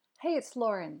Hey, it's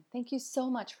Lauren. Thank you so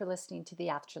much for listening to The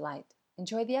Afterlight.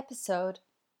 Enjoy the episode.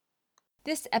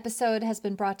 This episode has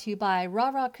been brought to you by Raw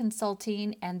Raw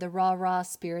Consulting and the Raw Raw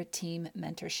Spirit Team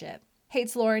Mentorship. Hey,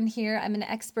 it's Lauren here. I'm an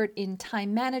expert in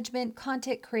time management,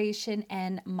 content creation,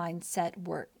 and mindset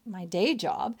work. My day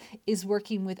job is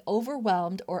working with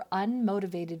overwhelmed or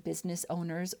unmotivated business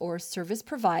owners or service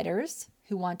providers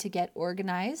who want to get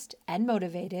organized and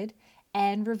motivated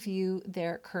and review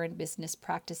their current business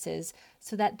practices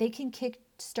so that they can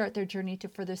kickstart their journey to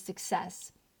further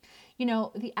success. You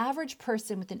know, the average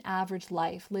person with an average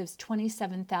life lives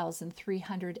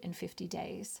 27,350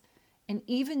 days. And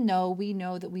even though we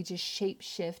know that we just shape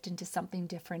shift into something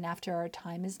different after our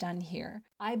time is done here,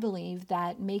 I believe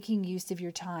that making use of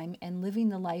your time and living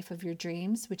the life of your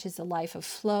dreams, which is a life of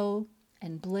flow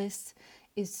and bliss,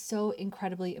 is so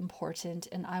incredibly important.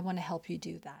 And I want to help you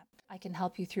do that. I can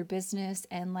help you through business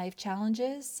and life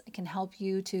challenges. I can help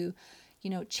you to,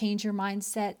 change your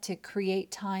mindset, to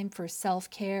create time for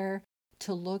self-care,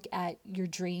 to look at your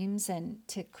dreams and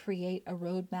to create a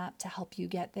roadmap to help you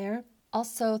get there.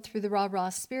 Also, through the Raw Raw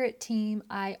Spirit Team,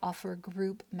 I offer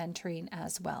group mentoring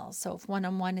as well. So if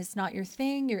one-on-one is not your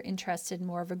thing, you're interested in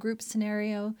more of a group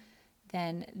scenario,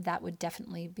 then that would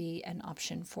definitely be an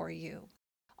option for you.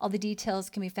 All the details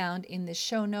can be found in the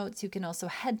show notes. You can also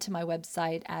head to my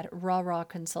website at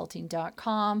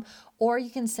rawrawconsulting.com, or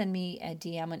you can send me a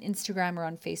DM on Instagram or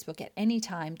on Facebook at any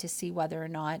time to see whether or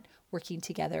not working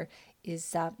together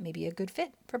is maybe a good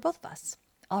fit for both of us.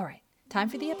 All right, time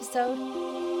for the episode.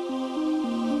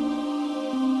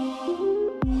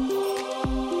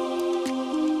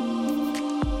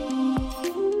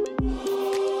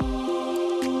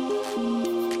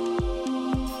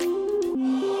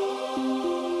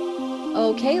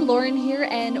 Okay, Lauren here,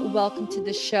 and welcome to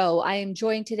the show. I am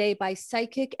joined today by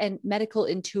psychic and medical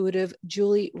intuitive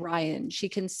Julie Ryan. She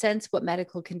can sense what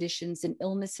medical conditions and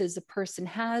illnesses a person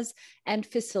has and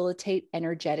facilitate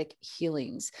energetic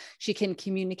healings. She can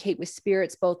communicate with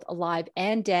spirits, both alive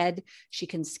and dead. She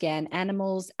can scan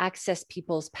animals, access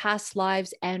people's past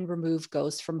lives, and remove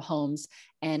ghosts from homes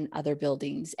and other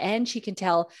buildings. And she can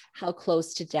tell how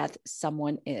close to death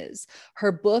someone is.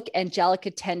 Her book, Angelic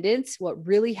Attendants, What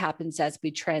Really Happens as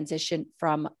We Transition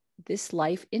from this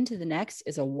life into the next,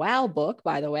 is a wow book,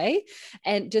 by the way,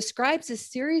 and describes a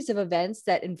series of events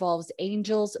that involves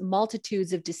angels,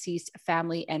 multitudes of deceased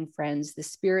family and friends, the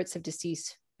spirits of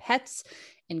deceased pets,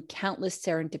 and countless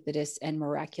serendipitous and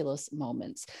miraculous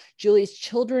moments. Julie's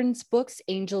children's books,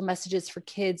 Angel Messages for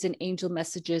Kids and Angel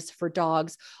Messages for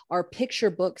Dogs, are picture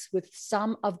books with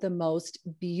some of the most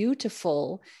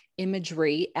beautiful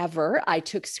imagery ever. I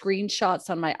took screenshots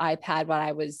on my iPad when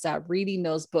I was reading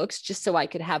those books just so I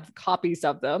could have copies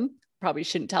of them. Probably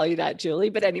shouldn't tell you that, Julie,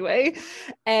 but anyway.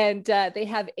 And they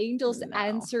have angels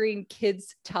answering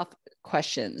kids' tough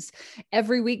questions.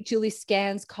 Every week, Julie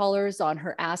scans callers on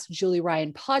her Ask Julie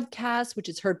Ryan podcast, which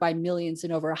is heard by millions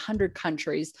in over 100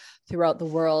 countries throughout the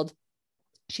world.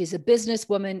 She's a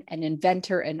businesswoman, an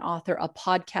inventor, an author, a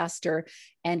podcaster,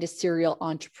 and a serial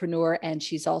entrepreneur. And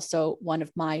she's also one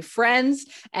of my friends,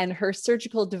 and her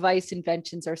surgical device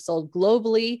inventions are sold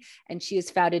globally. And she has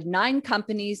founded 9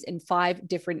 companies in 5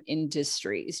 different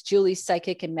industries. Julie's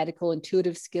psychic and medical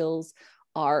intuitive skills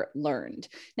are learned.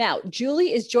 Now,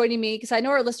 Julie is joining me because I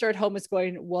know our listener at home is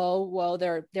going, whoa,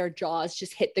 their jaws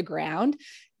just hit the ground.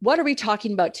 What are we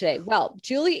talking about today? Well,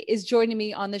 Julie is joining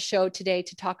me on the show today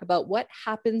to talk about what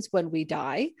happens when we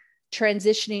die,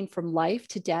 transitioning from life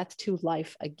to death to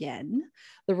life again,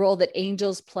 the role that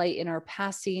angels play in our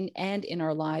passing and in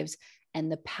our lives, and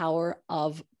the power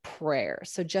of prayer.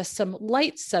 So just some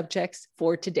light subjects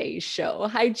for today's show.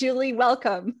 Hi, Julie.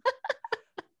 Welcome.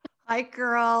 Hi,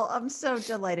 girl. I'm so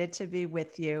delighted to be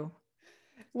with you.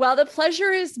 Well, the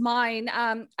pleasure is mine.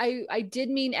 I did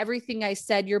mean everything I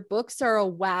said. Your books are a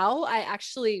wow. I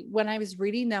actually, when I was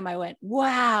reading them, I went,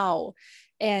 wow.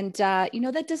 And,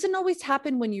 that doesn't always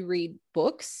happen when you read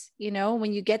books,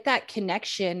 when you get that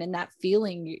connection and that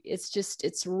feeling, it's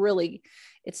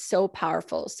so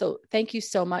powerful. So thank you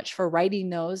so much for writing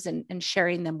those and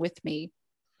sharing them with me.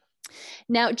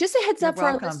 Now, just a heads up for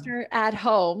our listener at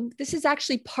home, this is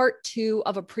actually part 2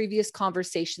 of a previous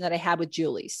conversation that I had with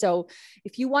Julie. So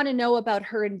if you want to know about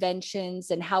her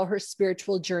inventions and how her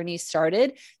spiritual journey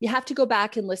started, you have to go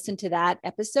back and listen to that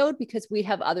episode because we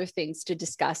have other things to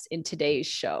discuss in today's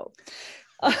show.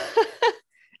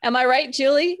 Am I right,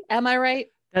 Julie? Am I right?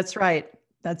 That's right.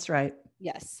 That's right.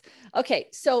 Yes. Okay.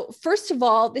 So first of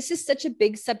all, this is such a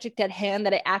big subject at hand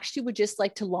that I actually would just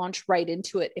like to launch right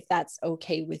into it, if that's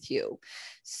okay with you.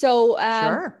 So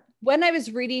Sure. when I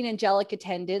was reading Angelic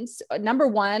Attendants, number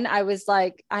one, I was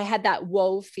like, I had that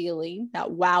wow feeling,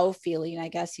 I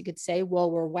guess you could say, whoa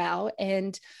or wow.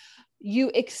 And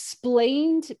you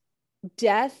explained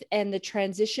death and the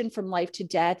transition from life to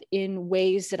death in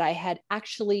ways that I had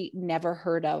actually never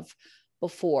heard of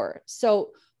before. So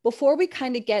before we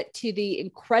kind of get to the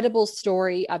incredible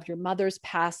story of your mother's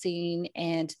passing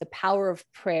and the power of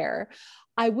prayer,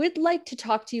 I would like to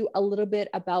talk to you a little bit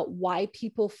about why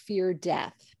people fear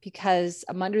death, because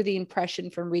I'm under the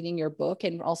impression from reading your book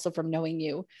and also from knowing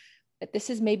you that this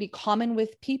is maybe common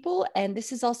with people. And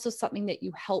this is also something that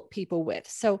you help people with.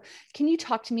 So can you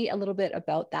talk to me a little bit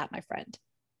about that, my friend?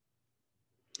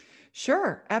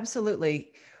 Sure,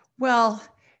 absolutely. Well,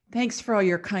 thanks for all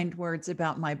your kind words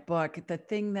about my book. The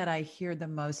thing that I hear the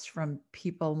most from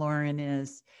people, Lauren,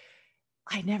 is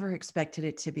I never expected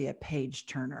it to be a page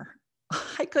turner.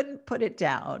 I couldn't put it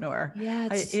down, or Yeah,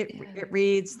 it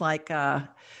reads like a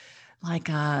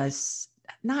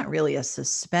not really a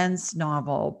suspense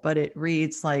novel, but it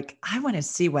reads like I want to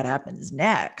see what happens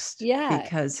next yeah,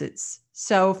 because it's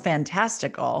so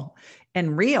fantastical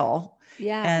and real.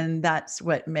 yeah, And that's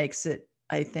what makes it,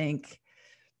 I think,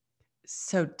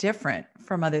 so different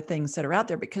from other things that are out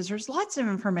there, because there's lots of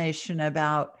information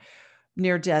about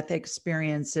near death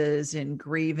experiences and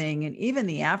grieving and even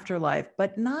the afterlife,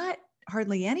 but not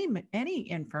hardly any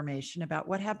information about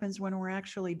what happens when we're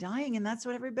actually dying. And that's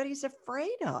what everybody's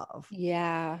afraid of.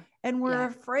 yeah, And we're yeah,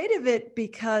 afraid of it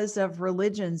because of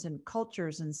religions and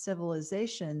cultures and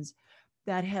civilizations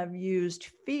that have used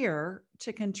fear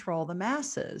to control the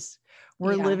masses.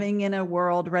 We're yeah, living in a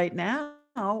world right now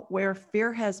where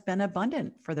fear has been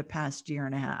abundant for the past year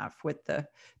and a half with the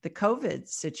COVID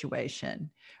situation,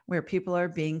 where people are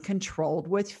being controlled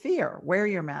with fear. Wear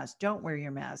your mask, don't wear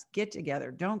your mask, get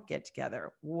together, don't get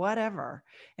together, whatever.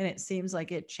 And it seems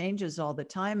like it changes all the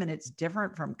time, and it's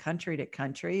different from country to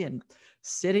country and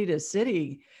city to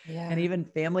city and yeah, even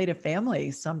family to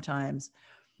family sometimes.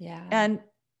 yeah. And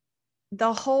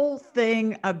the whole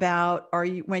thing about, are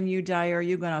you, when you die, are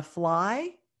you going to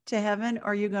fly to heaven?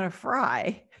 Or are you going to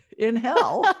fry in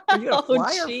hell? Are you going to Oh,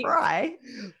 fly or geez. fry?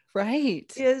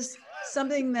 Right. Is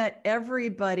something that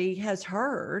everybody has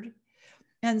heard,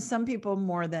 and some people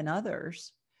more than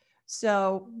others.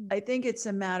 So I think it's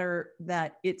a matter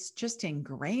that it's just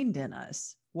ingrained in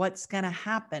us. What's going to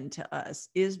happen to us?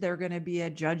 Is there going to be a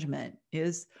judgment?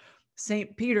 Is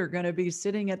St. Peter going to be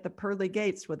sitting at the pearly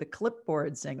gates with a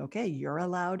clipboard saying, okay, you're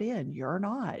allowed in, you're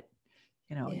not?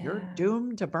 You're Yeah.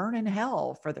 doomed to burn in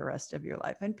hell for the rest of your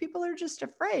life. And people are just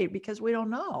afraid because we don't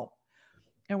know.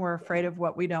 And we're afraid Yeah. of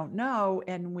what we don't know.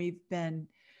 And we've been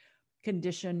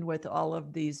conditioned with all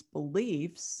of these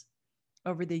beliefs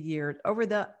over the years, over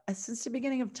the since the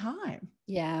beginning of time,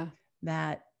 Yeah.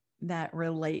 that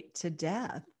relate to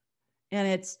death. And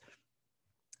it's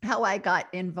how I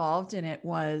got involved in it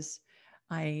was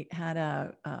I had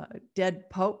a dead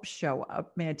Pope show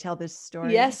up. May I tell this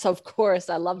story Yes, of course.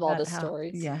 I love all about the how?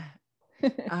 stories. Yeah.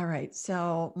 All right.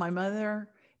 So my mother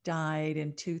died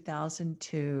in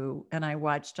 2002, and I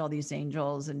watched all these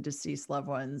angels and deceased loved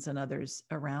ones and others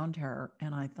around her.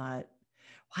 And I thought,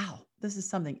 wow, this is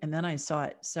something. And then I saw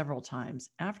it several times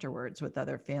afterwards with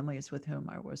other families with whom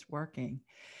I was working.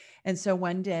 And so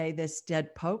one day, this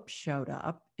dead Pope showed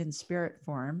up in spirit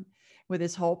form with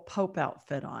his whole Pope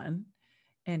outfit on.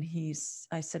 And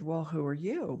I said, well, who are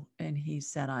you? And he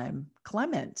said, I'm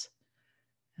Clement.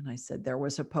 And I said, there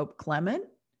was a Pope Clement?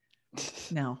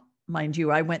 Now, mind you,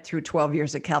 I went through 12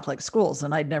 years of Catholic schools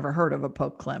and I'd never heard of a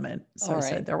Pope Clement. So All I right.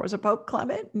 said, there was a Pope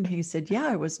Clement? And he said, yeah,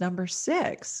 I was number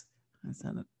 6. I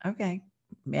said, okay,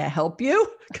 may I help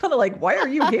you? Kind of like, why are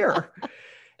you here?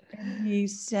 And he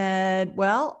said,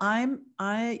 well,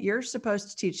 you're supposed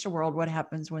to teach the world what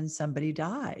happens when somebody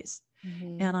dies.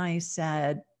 Mhm. And I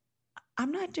said,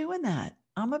 I'm not doing that.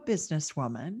 I'm a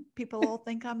businesswoman. People all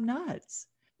think I'm nuts.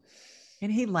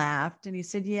 And he laughed and he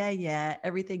said, yeah,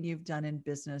 everything you've done in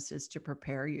business is to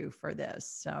prepare you for this.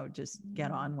 So just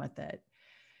get on with it.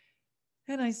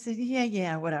 And I said,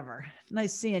 yeah, whatever.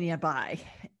 Nice seeing you. Bye.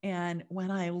 And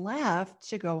when I left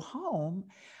to go home,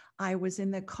 I was in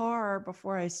the car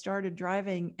before I started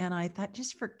driving. And I thought,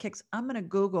 just for kicks, I'm going to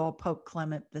Google Pope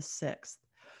Clement VI.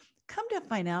 Come to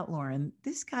find out, Lauren,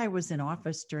 this guy was in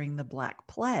office during the Black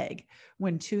Plague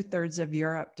when 2/3 of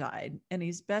Europe died. And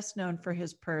he's best known for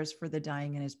his prayers for the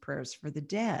dying and his prayers for the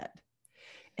dead.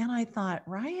 And I thought,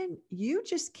 Ryan, you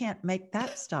just can't make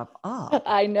that stuff up.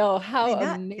 I know. I How mean,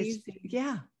 that is, amazing.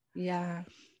 yeah. Yeah.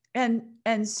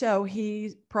 And so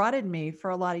he prodded me for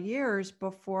a lot of years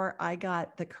before I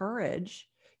got the courage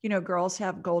girls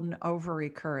have golden ovary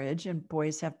courage and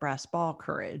boys have brass ball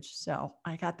courage. So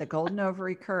I got the golden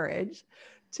ovary courage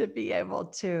to be able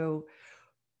to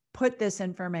put this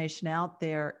information out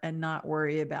there and not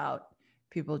worry about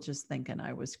people just thinking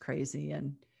I was crazy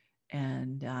and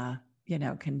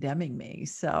condemning me.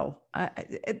 So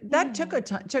that took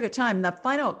a time. The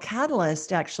final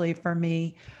catalyst actually for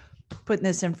me putting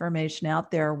this information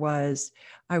out there was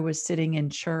I was sitting in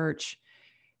church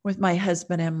with my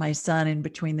husband and my son, and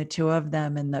between the two of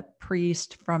them, and the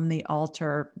priest from the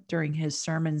altar during his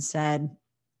sermon said,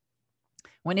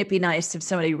 wouldn't it be nice if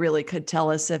somebody really could tell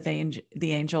us if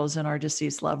the angels and our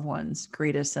deceased loved ones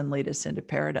greet us and lead us into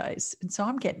paradise? And so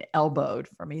I'm getting elbowed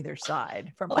from either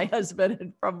side, from my husband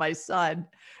and from my son.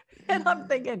 And I'm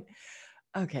thinking,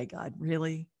 okay, God,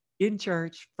 really? In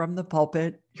church from the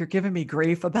pulpit, you're giving me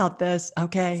grief about this.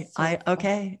 Okay.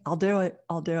 I'll do it.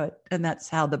 I'll do it. And that's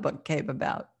how the book came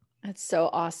about. That's so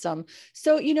awesome.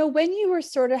 So, when you were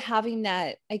sort of having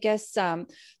that, I guess,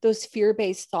 those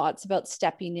fear-based thoughts about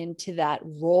stepping into that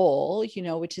role,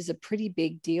 which is a pretty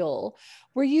big deal,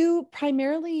 were you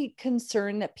primarily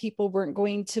concerned that people weren't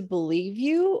going to believe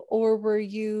you, or were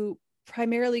you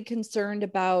primarily concerned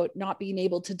about not being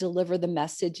able to deliver the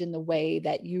message in the way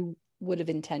that you would have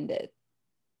intended?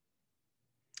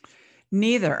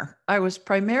 Neither. I was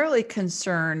primarily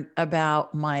concerned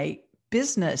about my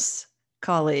business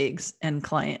colleagues and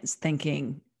clients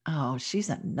thinking, oh,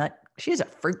 she's a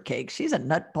fruitcake. She's a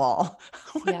nutball.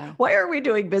 Yeah. Why are we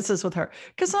doing business with her?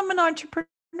 Because I'm an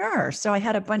entrepreneur. So I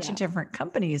had a bunch of different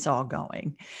companies all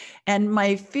going. And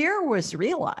my fear was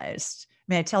realized.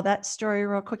 May I tell that story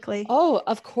real quickly? Oh,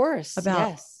 of course.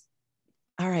 Yes.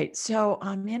 All right. So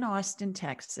I'm in Austin,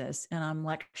 Texas, and I'm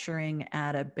lecturing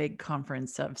at a big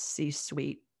conference of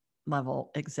C-suite level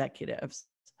executives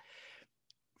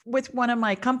with one of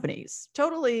my companies,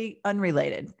 totally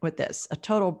unrelated with this, a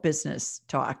total business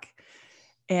talk.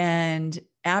 And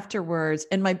afterwards,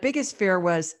 and my biggest fear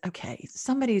was, okay,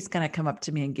 somebody's going to come up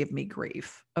to me and give me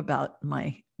grief about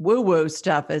my woo-woo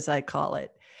stuff, as I call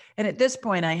it. And at this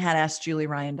point, I had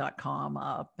AskJulieRyan.com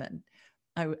up, and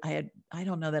I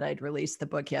don't know that I'd released the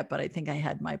book yet, but I think I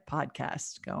had my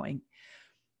podcast going.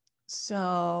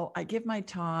 So I give my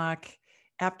talk.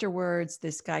 Afterwards,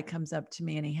 this guy comes up to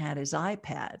me and he had his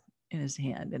iPad in his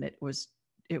hand, and it was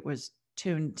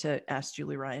tuned to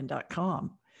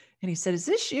AskJulieRyan.com. And he said, "Is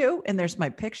this you?" And there's my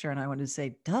picture. And I wanted to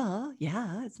say, duh,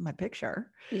 yeah, it's my picture.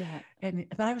 Yeah.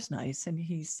 But I was nice. And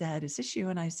he said, "Is this you?"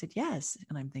 And I said, "Yes."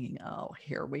 And I'm thinking, oh,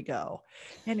 here we go.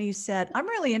 And he said, "I'm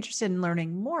really interested in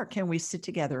learning more. Can we sit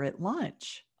together at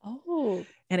lunch?" Oh.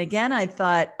 And again, I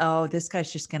thought, oh, this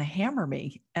guy's just going to hammer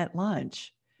me at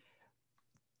lunch.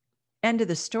 End of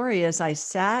the story is I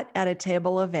sat at a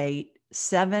table of 8,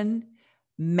 7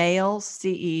 male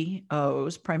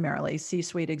CEOs, primarily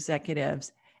C-suite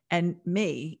executives, and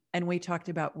me. And we talked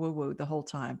about woo-woo the whole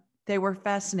time. They were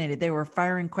fascinated. They were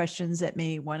firing questions at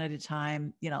me one at a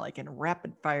time, like in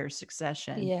rapid fire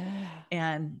succession. Yeah.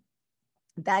 And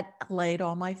that allayed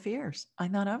all my fears. I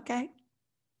thought, okay.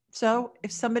 So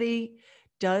if somebody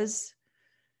does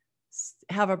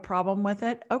have a problem with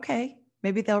it, okay,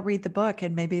 maybe they'll read the book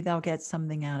and maybe they'll get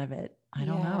something out of it. I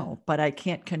don't know, but I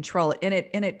can't control it.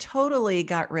 And it totally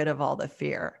got rid of all the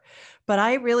fear. But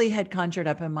I really had conjured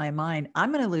up in my mind,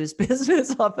 I'm going to lose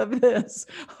business off of this.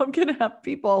 I'm going to have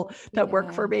people that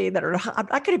work for me that I'm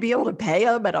not going to be able to pay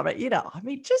them.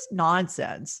 And just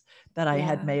nonsense that I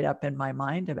had made up in my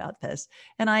mind about this.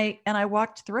 And I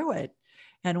walked through it.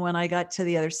 And when I got to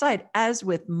the other side, as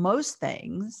with most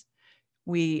things,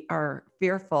 we are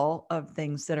fearful of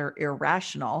things that are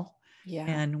irrational. Yeah.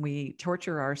 And we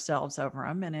torture ourselves over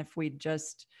them. And if we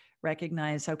just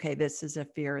recognize, okay, this is a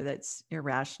fear that's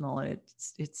irrational and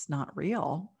it's not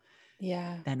real,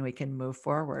 then we can move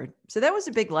forward. So that was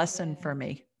a big lesson for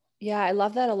me. Yeah, I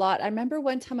love that a lot. I remember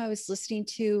one time I was listening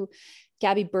to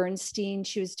Gabby Bernstein.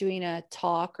 She was doing a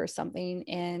talk or something,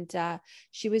 and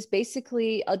she's just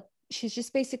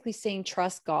basically saying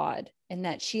trust God, and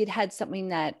that she had something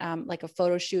that like a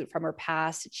photo shoot from her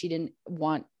past that she didn't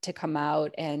want to come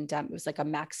out, and it was like a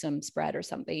Maxim spread or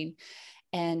something,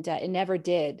 and it never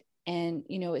did. And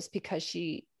it's because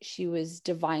she was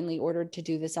divinely ordered to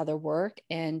do this other work,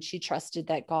 and she trusted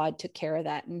that God took care of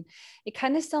that. And it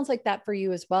kind of sounds like that for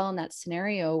you as well, in that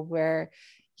scenario where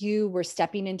you were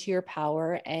stepping into your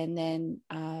power, and then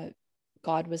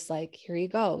God was like, here you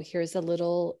go, here's a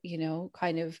little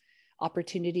kind of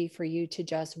opportunity for you to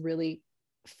just really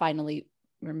finally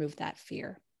remove that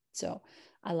fear. So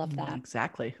I love that.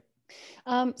 Exactly.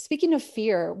 Speaking of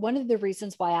fear, one of the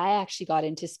reasons why I actually got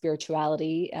into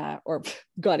spirituality or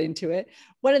got into it,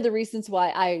 one of the reasons why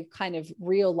I kind of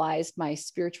realized my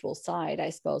spiritual side, I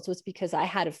suppose, was because I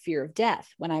had a fear of death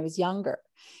when I was younger.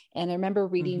 And I remember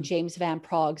reading Mhm. James Van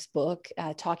Prague's book,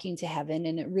 Talking to Heaven,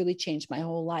 and it really changed my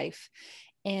whole life.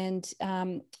 And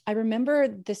I remember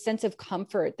the sense of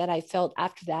comfort that I felt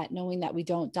after that, knowing that we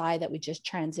don't die, that we just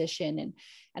transition.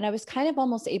 And I was kind of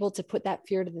almost able to put that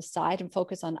fear to the side and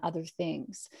focus on other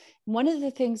things. One of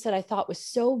the things that I thought was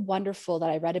so wonderful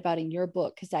that I read about in your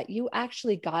book is that you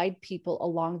actually guide people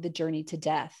along the journey to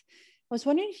death. I was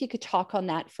wondering if you could talk on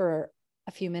that for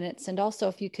a few minutes, and also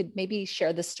if you could maybe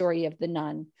share the story of the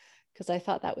nun, because I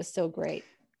thought that was so great.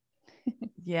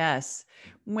 Yes.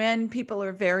 When people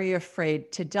are very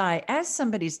afraid to die, as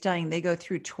somebody's dying, they go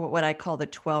through what I call the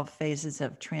 12 phases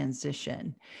of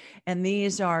transition. And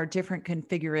these are different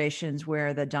configurations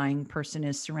where the dying person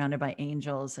is surrounded by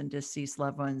angels and deceased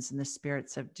loved ones and the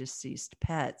spirits of deceased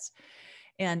pets.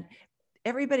 And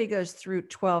everybody goes through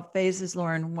 12 phases,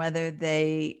 Lauren, whether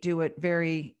they do it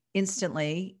very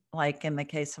instantly, like in the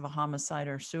case of a homicide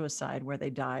or suicide where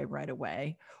they die right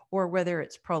away, or whether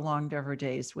it's prolonged over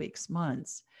days, weeks,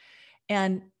 months.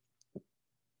 And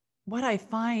what I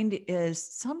find is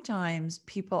sometimes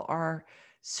people are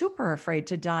super afraid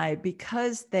to die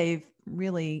because they've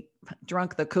really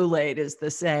drunk the Kool-Aid is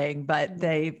the saying, but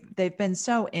they've been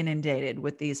so inundated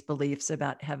with these beliefs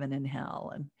about heaven and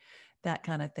hell and that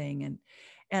kind of thing.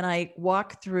 And I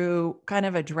walk through kind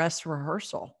of a dress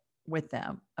rehearsal with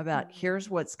them about here's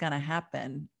what's going to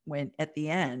happen when at the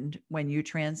end when you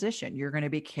transition. You're going to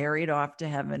be carried off to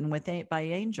heaven by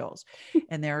angels,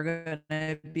 and they're going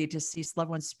to be deceased loved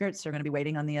ones spirits. They're going to be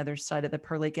waiting on the other side of the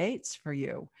pearly gates for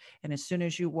you, and as soon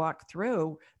as you walk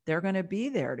through, they're going to be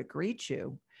there to greet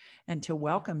you and to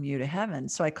welcome you to heaven.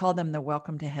 So I call them the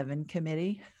Welcome to Heaven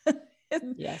Committee.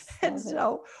 Yes, And love it.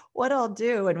 so what I'll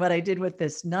do, and what I did with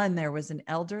this nun, there was an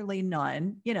elderly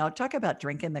nun, talk about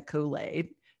drinking the Kool-Aid.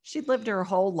 She'd lived her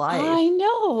whole life I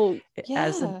know.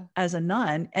 as Yeah. a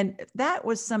nun. And that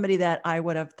was somebody that I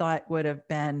would have thought would have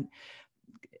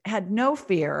had no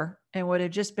fear and would have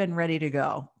just been ready to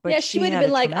go. But Yeah, she she would have had been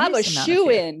a like, I'm a tremendous amount of shoe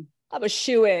fear. in. I'm a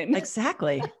shoe in.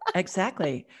 Exactly.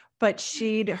 Exactly. But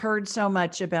she'd heard so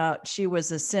much about she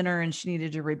was a sinner and she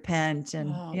needed to repent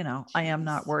and, Oh, I am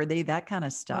not geez. worthy, that kind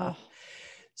of stuff. Oh,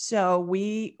 So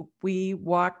we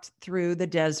walked through the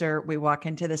desert, we walk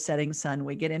into the setting sun,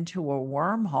 we get into a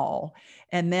wormhole.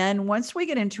 And then once we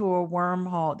get into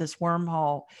this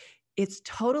wormhole, it's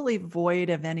totally void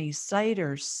of any sight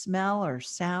or smell or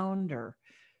sound or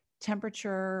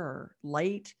temperature or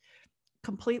light,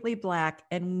 completely black.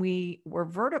 And we were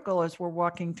vertical as we're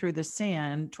walking through the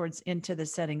sand towards into the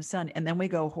setting sun. And then we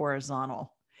go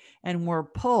horizontal and we're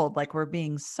pulled like we're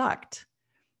being sucked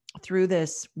through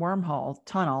this wormhole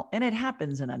tunnel. And it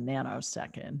happens in a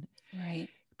nanosecond right.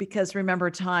 because remember,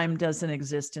 time doesn't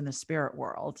exist in the spirit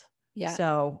world. Yeah.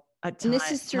 So And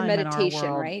this is through time in our meditation,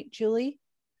 world. right, Julie?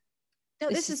 No,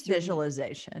 This this is is through.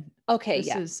 visualization. Okay. This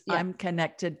Yeah. is, Yeah. I'm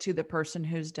connected to the person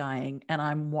who's dying and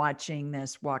I'm watching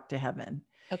this walk to heaven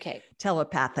Okay.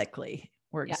 telepathically.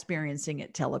 We're Yeah. experiencing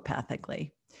it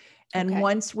telepathically. And Okay.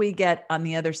 once we get on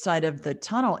the other side of the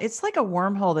tunnel, it's like a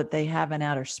wormhole that they have in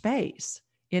outer space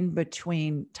in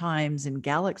between times and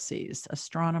galaxies.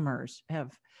 Astronomers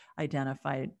have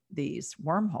identified these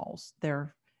wormholes. If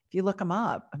you look them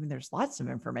up, I mean, there's lots of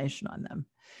information on them.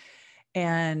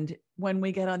 And when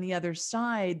we get on the other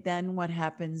side, then what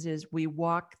happens is we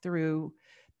walk through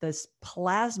this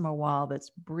plasma wall that's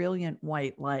brilliant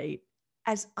white light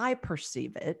as I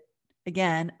perceive it.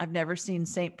 Again, I've never seen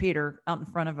St. Peter out in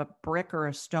front of a brick or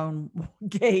a stone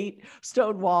gate,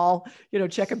 stone wall,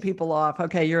 checking people off.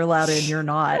 Okay, you're allowed in, you're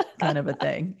not, kind of a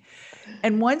thing.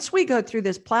 And once we go through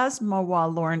this plasma wall,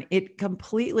 Lauren, it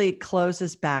completely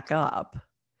closes back up.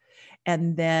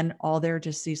 And then all their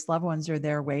deceased loved ones are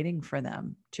there waiting for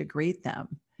them to greet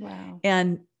them. Wow.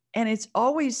 And it's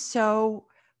always so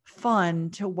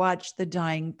fun to watch the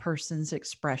dying person's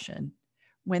expression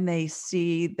when they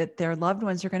see that their loved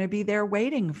ones are going to be there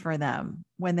waiting for them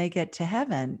when they get to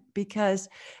heaven, because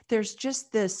there's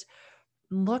just this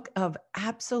look of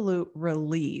absolute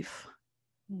relief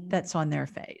that's on their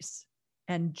face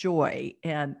and joy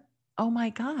and, oh my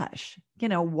gosh,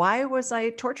 why was I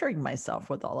torturing myself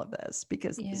with all of this?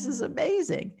 Because this is Yeah.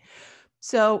 amazing.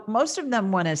 So most of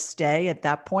them want to stay at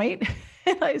that point.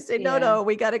 And I say, Yeah. no,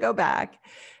 we got to go back.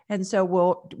 And so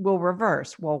we'll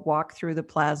reverse. We'll walk through the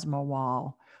plasma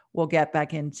wall. We'll get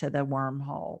back into the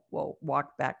wormhole. We'll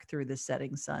walk back through the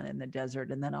setting sun in the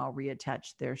desert, and then I'll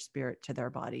reattach their spirit to their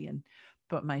body and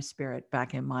put my spirit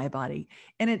back in my body.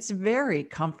 And it's very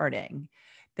comforting.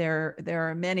 There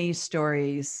are many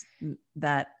stories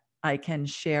that I can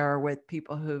share with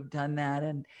people who've done that.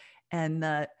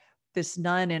 And this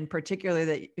nun in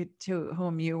particular to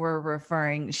whom you were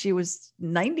referring, she was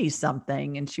 90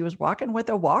 something and she was walking with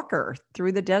a walker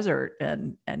through the desert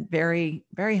and very,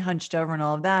 very hunched over and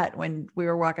all of that. When we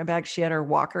were walking back, she had her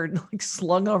walker like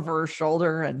slung over her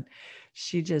shoulder and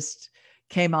she just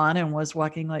came on and was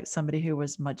walking like somebody who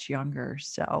was much younger.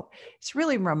 So it's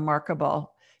really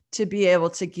remarkable to be able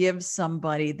to give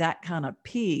somebody that kind of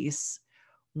peace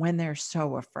when they're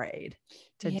so afraid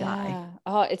to die.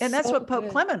 Oh, it's and that's so what Pope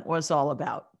good. Clement was all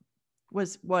about,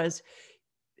 was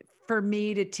for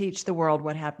me to teach the world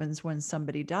what happens when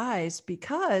somebody dies,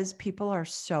 because people are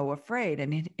so afraid.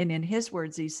 And in his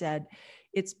words, he said,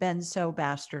 it's been so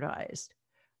bastardized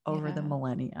over the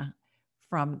millennia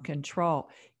from control.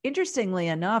 Interestingly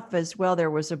enough, as well, there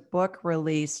was a book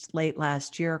released late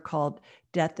last year called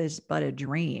Death is But a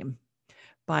Dream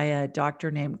by a doctor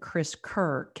named Chris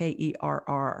Kerr,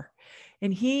 Kerr.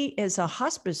 And he is a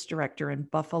hospice director in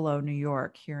Buffalo, New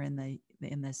York, here in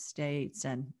the States.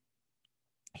 And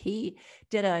he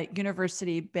did a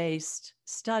university-based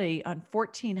study on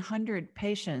 1,400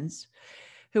 patients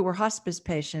who were hospice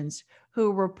patients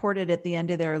who reported at the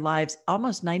end of their lives,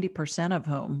 almost 90% of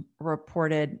whom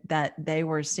reported that they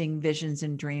were seeing visions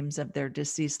and dreams of their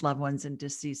deceased loved ones and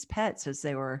deceased pets as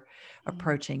they were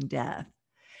approaching death.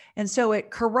 And so it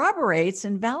corroborates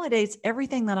and validates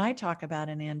everything that I talk about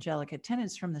in angelic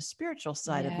attendants from the spiritual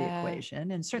side of the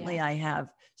equation. And certainly I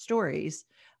have stories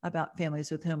about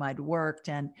families with whom I'd worked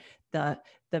and the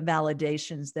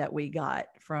validations that we got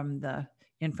from the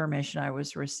information I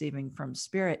was receiving from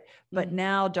spirit. But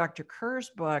now Dr. Kerr's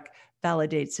book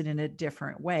validates it in a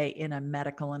different way, in a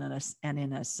medical and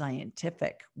in a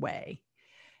scientific way,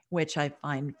 which I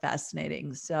find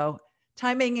fascinating. So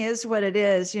timing is what it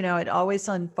is. You know, it always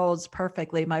unfolds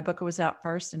perfectly. My book was out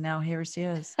first and now here she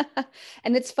is.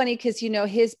 And it's funny because, you know,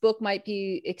 his book might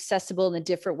be accessible in a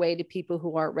different way to people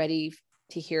who aren't ready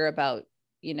to hear about,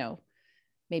 you know,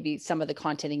 maybe some of the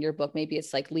content in your book. Maybe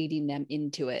it's like leading them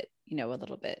into it, you know, a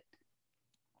little bit.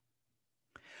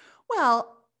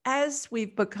 Well, as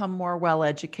we've become more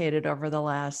well-educated over the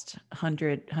last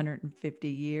 150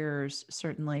 years,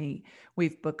 certainly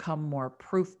we've become more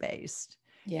proof-based.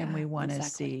 Yeah, and we want to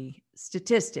see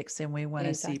statistics and we want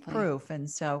to see proof. And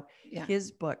so his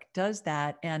book does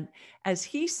that. And as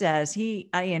he says,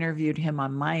 I interviewed him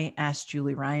on my Ask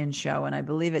Julie Ryan show, and I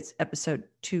believe it's episode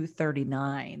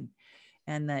 239.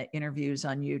 And the interview's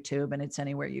on YouTube, and it's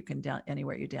anywhere you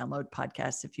download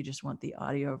podcasts if you just want the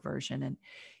audio version. And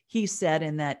he said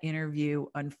in that interview,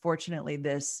 unfortunately,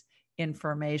 this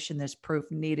information, this proof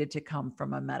needed to come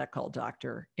from a medical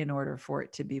doctor in order for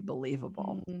it to be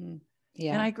believable. Mm-hmm.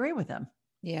 Yeah. And I agree with him.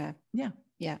 Yeah. Yeah.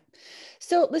 Yeah.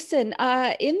 So listen,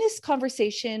 in this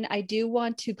conversation, I do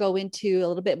want to go into a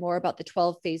little bit more about the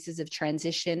 12 phases of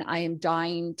transition. I am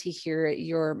dying to hear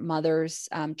your mother's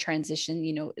transition,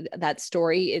 you know, that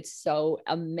story. It's so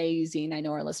amazing. I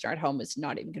know our listener at home is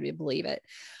not even going to believe it.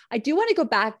 I do want to go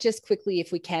back just quickly,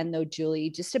 if we can though, Julie,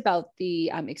 just about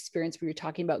the experience we were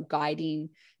talking about guiding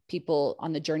people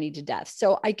on the journey to death.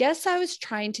 So I guess I was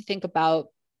trying to think about,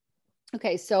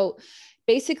 okay, so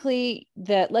basically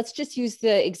let's just use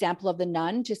the example of the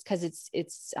nun, just because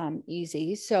it's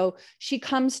easy. So she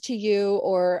comes to you,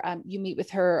 or you meet with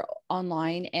her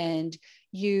online, and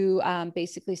you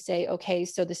basically say, okay,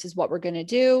 so this is what we're going to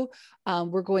do.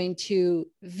 We're going to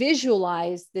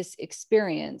visualize this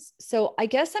experience. So I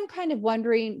guess I'm kind of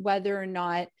wondering whether or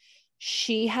not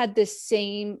she had the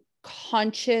same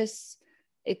conscious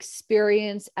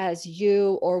experience as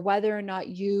you, or whether or not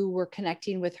you were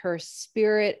connecting with her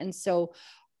spirit. And so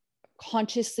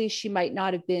consciously, she might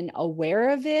not have been aware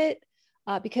of it.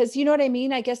 Because you know what I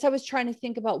mean? I guess I was trying to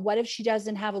think about, what if she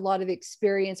doesn't have a lot of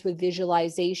experience with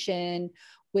visualization?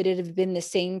 Would it have been the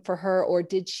same for her? Or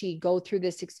did she go through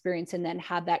this experience and then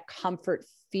have that comfort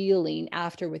feeling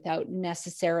after without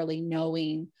necessarily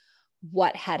knowing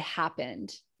what had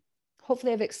happened?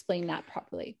 Hopefully I've explained that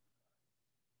properly.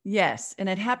 Yes. And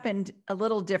it happened a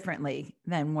little differently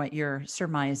than what you're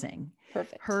surmising.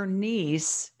 Perfect. Her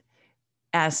niece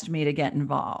asked me to get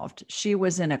involved. She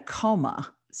was in a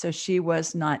coma, so she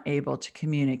was not able to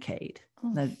communicate.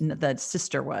 The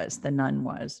sister was, the nun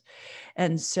was.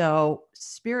 And so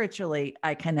spiritually,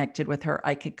 I connected with her.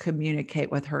 I could communicate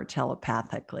with her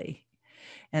telepathically.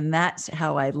 And that's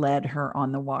how I led her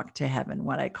on the walk to heaven.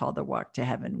 What I call the walk to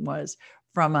heaven was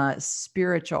from a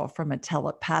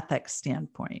telepathic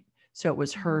standpoint. So it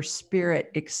was her spirit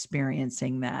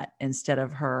experiencing that instead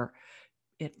of her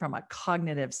it from a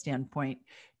cognitive standpoint.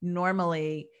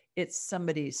 Normally, it's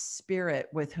somebody's spirit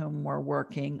with whom we're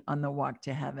working on the walk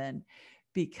to heaven,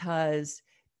 because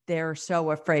they're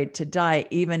so afraid to die,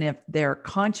 even if their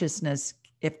consciousness,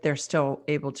 if they're still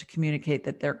able to communicate,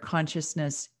 that their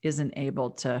consciousness isn't able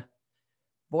to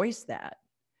voice that.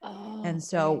 And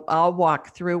so right. I'll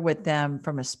walk through with them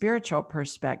from a spiritual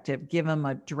perspective, give them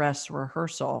a dress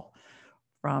rehearsal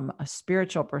from a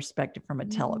spiritual perspective, from a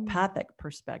telepathic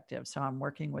perspective. So I'm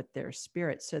working with their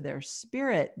spirit. So their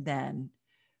spirit then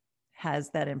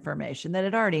has that information that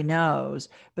it already knows.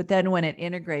 But then when it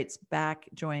integrates back,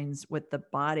 joins with the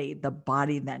body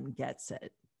then gets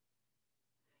it.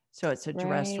 So it's a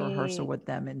dress rehearsal Right. with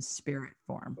them in spirit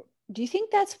form. Do you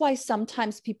think that's why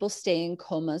sometimes people stay in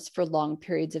comas for long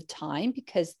periods of time,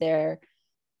 because they're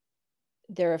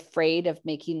afraid of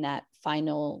making that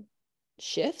final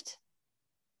shift?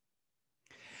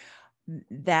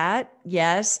 That,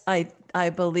 yes, I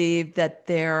believe that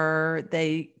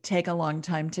they take a long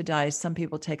time to die. Some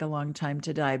people take a long time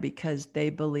to die because they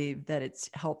believe that it's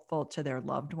helpful to their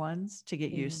loved ones to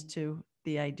get used to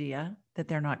the idea that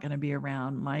they're not going to be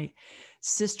around. My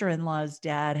sister-in-law's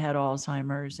dad had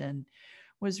Alzheimer's and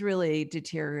was really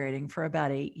deteriorating for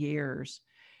about 8 years.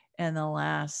 And the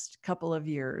last couple of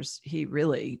years, he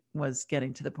really was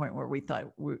getting to the point where we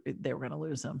thought they were going to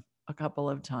lose him a couple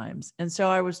of times. And so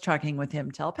I was talking with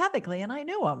him telepathically, and I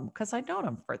knew him because I'd known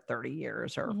him for 30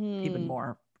 years or even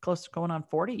more, close to going on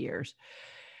 40 years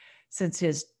since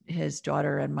his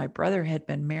daughter and my brother had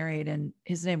been married, and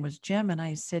his name was Jim. And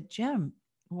I said, Jim,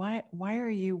 why are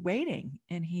you waiting?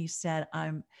 And he said,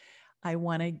 I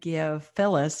want to give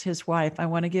Phyllis, his wife, I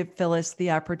want to give Phyllis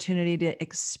the opportunity to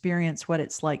experience what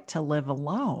it's like to live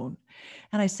alone.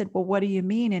 And I said, well, what do you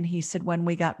mean? And he said, when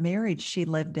we got married, she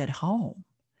lived at home.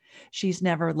 She's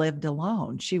never lived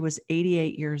alone. She was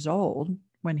 88 years old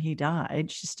when he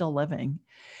died. She's still living.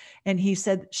 And he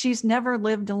said, she's never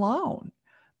lived alone.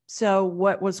 So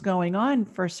what was going on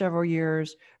for several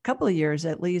years, a couple of years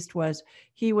at least, was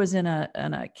he was in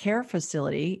a care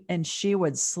facility, and she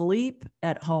would sleep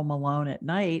at home alone at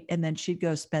night, and then she'd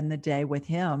go spend the day with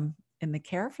him in the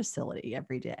care facility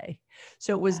every day.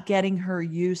 So it was getting her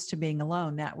used to being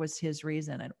alone. That was his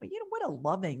reason. And what a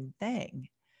loving thing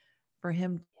for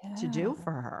him to do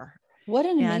for her. What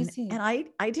an And amazing.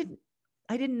 I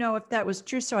didn't know if that was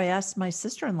true. So I asked my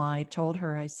sister-in-law, I told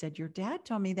her, I said, your dad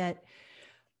told me that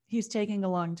he's taking a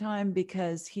long time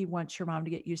because he wants your mom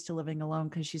to get used to living alone,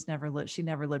 because she never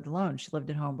lived alone. She lived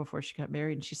at home before she got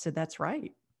married. And she said, that's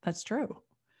right. That's true.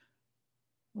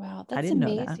 Wow, I that's didn't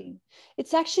know that. amazing.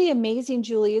 It's actually amazing,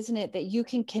 Julie, isn't it, that you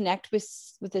can connect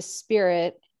with a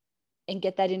spirit and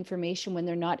get that information when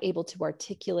they're not able to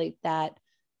articulate that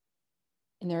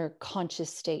in their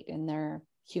conscious state, in their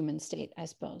human state, I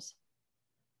suppose.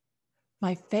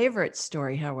 My favorite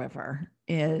story, however,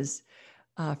 is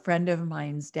a friend of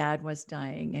mine's dad was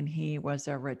dying, and he was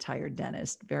a retired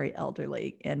dentist, very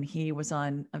elderly, and he was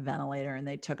on a ventilator, and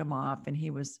they took him off, and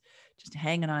he was just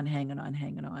hanging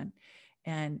on.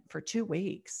 And for 2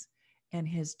 weeks, and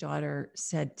his daughter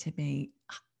said to me,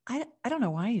 I don't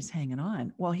know why he's hanging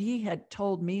on. Well, he had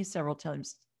told me several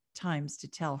times to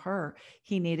tell her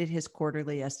he needed his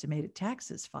quarterly estimated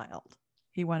taxes filed.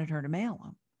 He wanted her to mail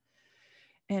them.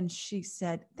 And she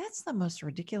said, that's the most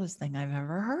ridiculous thing I've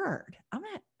ever heard. I'm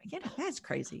not, that's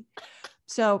crazy.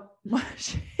 So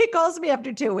she calls me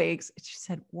after 2 weeks. She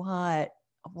said, what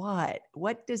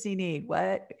does he need?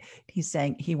 What? He's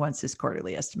saying he wants his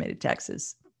quarterly estimated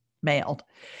taxes mailed.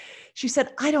 She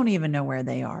said, I don't even know where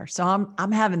they are. So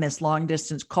I'm having this long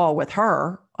distance call with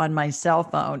her on my cell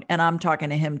phone, and I'm talking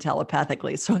to him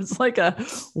telepathically. So it's like a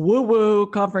woo-woo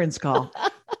conference call.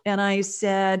 And I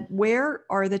said, where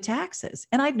are the taxes?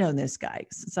 And I'd known this guy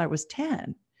since I was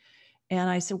 10. And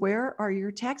I said, where are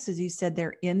your taxes? He said,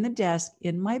 they're in the desk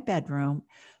in my bedroom,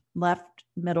 left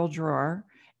middle drawer,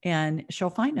 and she'll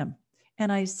find them.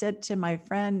 And I said to my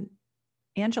friend,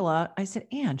 Angela, I said,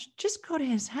 Ange, just go to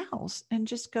his house and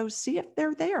just go see if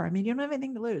they're there. I mean, you don't have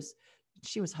anything to lose.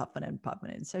 She was huffing and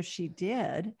puffing. And so she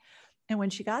did. And when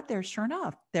she got there, sure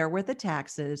enough, there were the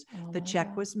taxes. The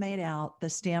check was made out. The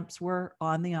stamps were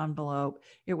on the envelope.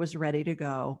 It was ready to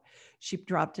go. She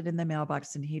dropped it in the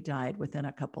mailbox, and he died within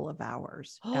a couple of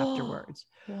hours afterwards.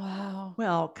 Wow.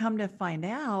 Well, come to find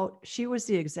out, she was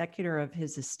the executor of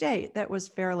his estate. That was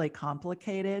fairly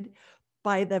complicated.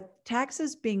 By the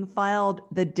taxes being filed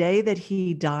the day that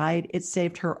he died, it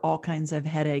saved her all kinds of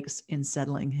headaches in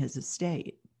settling his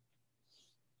estate.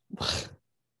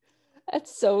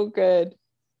 That's so good.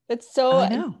 That's so, I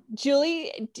know.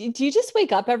 Julie, do you just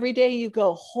wake up every day and you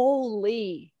go,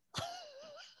 holy?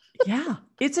 Yeah,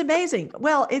 it's amazing.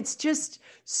 Well, it's just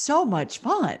so much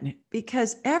fun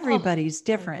because Oh everybody's my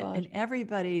different God. and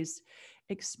everybody's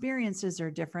experiences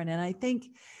are different. And I think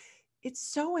it's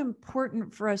so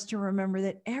important for us to remember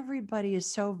that everybody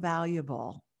is so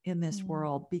valuable in this Mm,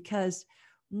 world because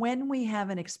when we have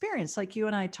an experience like you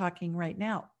and I talking right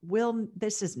now, will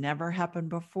this has never happened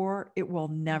before, it will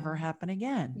never no. happen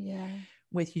again Yeah.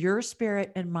 with your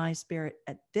spirit and my spirit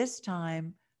at this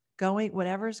time, going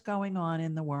whatever's going on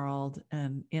in the world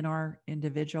and in our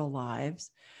individual lives.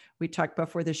 We talked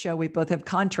before the show, we both have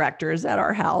contractors at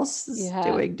our house Yeah.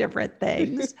 doing different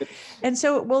things. And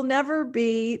so it will never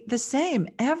be the same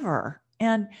ever.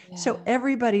 And so Yeah.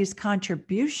 everybody's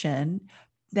contribution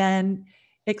then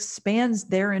expands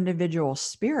their individual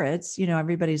spirits,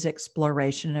 everybody's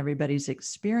exploration, everybody's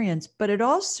experience, but it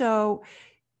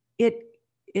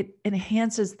it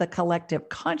enhances the collective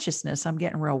consciousness. I'm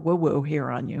getting real woo woo here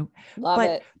on you, Love but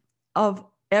it. of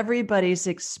everybody's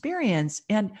experience.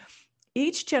 And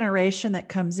each generation that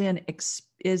comes in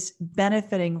is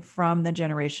benefiting from the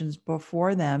generations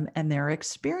before them and their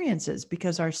experiences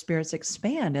because our spirits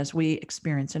expand as we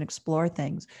experience and explore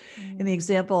things. And the Mm,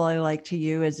 example I like to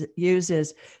use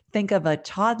is think of a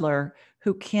toddler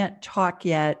who can't talk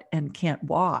yet and can't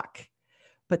walk,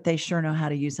 but they sure know how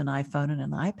to use an iPhone and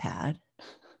an iPad.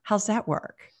 How's that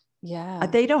work? yeah.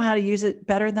 They know how to use it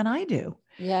better than I do.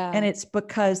 And Yeah. it's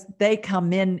because they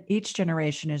come in, each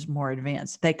generation is more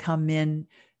advanced. They come in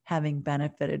having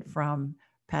benefited from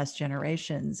past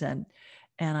generations. And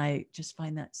I just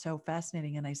find that so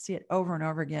fascinating. And I see it over and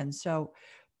over again. So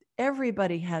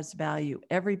everybody has value.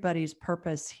 Everybody's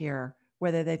purpose here,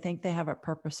 whether they think they have a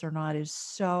purpose or not, is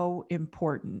so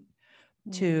important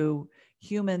Mm, to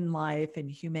human life and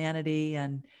humanity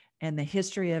and the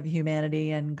history of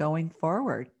humanity and going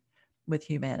forward with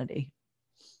humanity.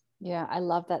 yeah. I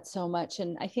love that so much.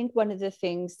 And I think one of the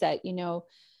things that,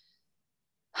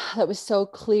 that was so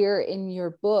clear in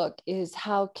your book is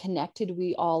how connected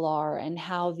we all are and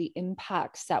how the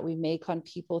impacts that we make on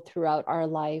people throughout our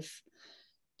life,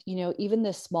 even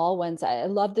the small ones. I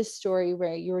love this story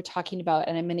where you were talking about,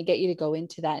 and I'm going to get you to go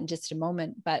into that in just a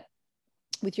moment, but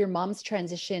with your mom's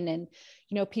transition and,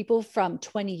 people from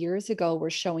 20 years ago were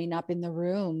showing up in the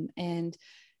room and,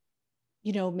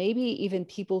 maybe even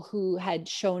people who had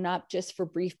shown up just for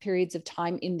brief periods of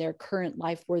time in their current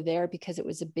life were there because it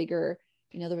was a bigger,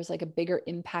 there was like a bigger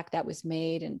impact that was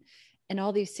made and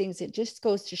all these things. It just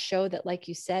goes to show that, like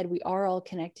you said, we are all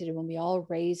connected. And when we all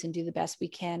raise and do the best we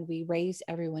can, we raise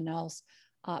everyone else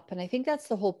up. And I think that's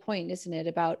the whole point, isn't it?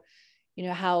 About,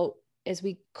 how as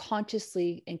we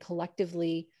consciously and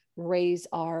collectively raise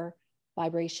our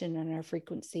vibration and our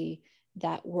frequency,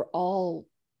 that we're all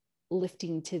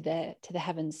lifting to the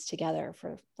heavens together,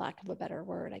 for lack of a better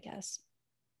word, I guess.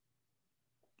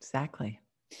 Exactly.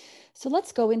 So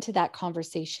let's go into that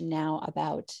conversation now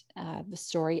about the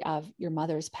story of your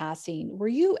mother's passing. Were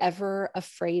you ever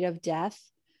afraid of death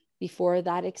before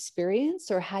that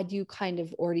experience, or had you kind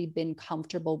of already been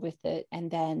comfortable with it and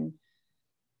then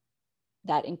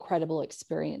that incredible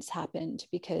experience happened?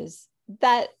 Because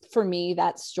that, for me,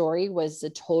 that story was a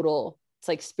total, it's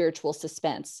like spiritual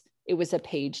suspense. It was a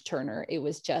page turner. It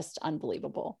was just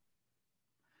unbelievable.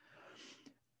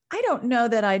 I don't know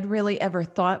that I'd really ever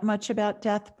thought much about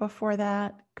death before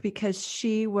that because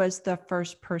she was the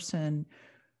first person,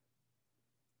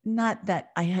 not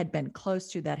that I had been close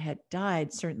to, that had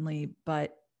died, certainly,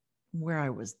 but where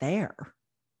I was there.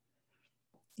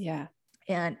 Yeah.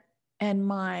 And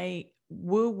my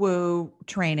woo-woo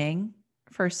training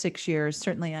for 6 years,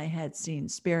 certainly I had seen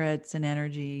spirits and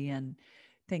energy and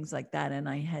things like that. And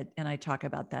I talk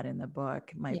about that in the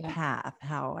book, my Yeah. path,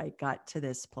 how I got to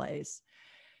this place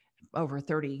over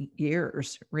 30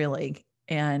 years, really.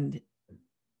 And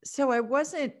so I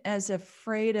wasn't as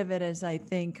afraid of it as I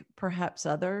think perhaps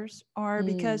others are, Mm,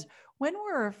 because when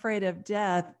we're afraid of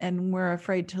death and we're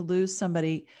afraid to lose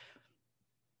somebody,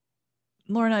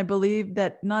 Lauren, I believe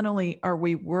that not only are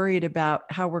we worried about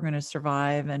how we're going to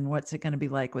survive and what's it going to be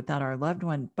like without our loved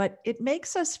one, but it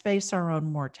makes us face our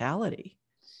own mortality.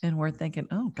 And we're thinking,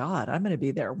 oh God, I'm going to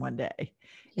be there one day.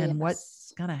 And what's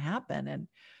yes. going to happen?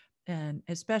 And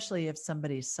especially if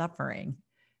somebody's suffering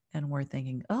and we're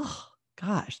thinking, oh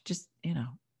gosh, just,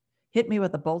 hit me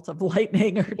with a bolt of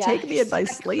lightning or Yeah, take me in my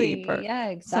sleep exactly. or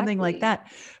Yeah, something like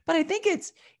exactly. that. But I think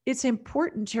it's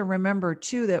important to remember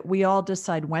too that we all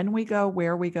decide when we go,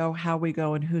 where we go, how we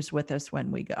go, and who's with us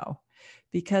when we go.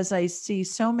 Because I see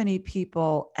so many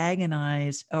people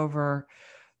agonize over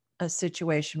a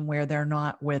situation where they're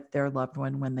not with their loved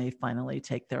one when they finally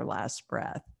take their last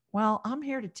breath. Well, I'm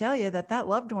here to tell you that that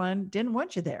loved one didn't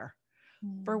want you there.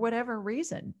 for whatever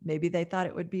reason. Maybe they thought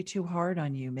it would be too hard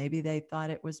on you. Maybe they thought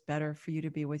it was better for you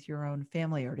to be with your own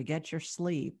family or to get your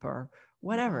sleep or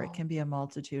whatever. Wow. It can be a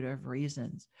multitude of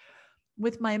reasons.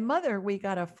 With my mother, we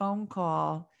got a phone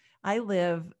call. I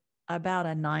live about a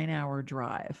 9-hour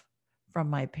drive from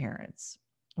my parents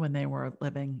when they were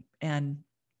living. And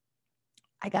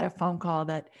I got a phone call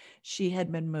that she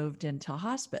had been moved into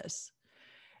hospice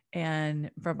and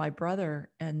from my brother.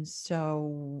 And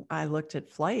so I looked at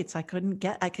flights. I could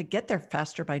get there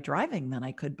faster by driving than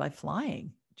I could by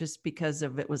flying, just because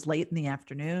of it was late in the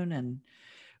afternoon and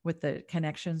with the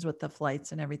connections with the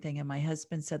flights and everything. And my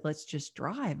husband said, let's just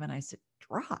drive. And I said,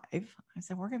 drive? I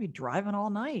said, we're going to be driving all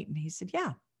night. And he said,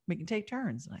 yeah, we can take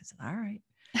turns. And I said, all right.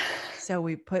 So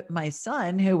we put my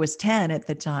son, who was 10 at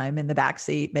the time, in the back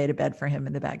seat, made a bed for him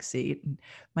in the back seat. And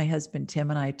my husband,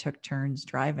 Tim, and I took turns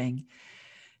driving.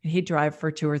 And he'd drive for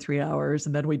 2 or 3 hours,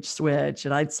 and then we'd switch,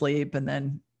 and I'd sleep, and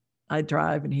then I'd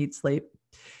drive and he'd sleep.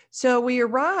 So we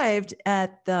arrived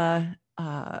at the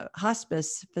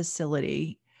hospice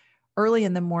facility early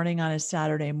in the morning on a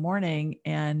Saturday morning,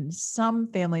 and some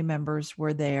family members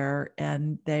were there,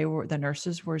 and the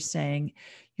nurses were saying,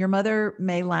 your mother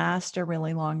may last a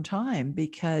really long time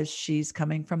because she's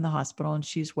coming from the hospital and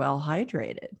she's well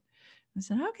hydrated. I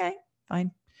said, okay,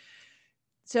 fine.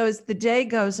 So as the day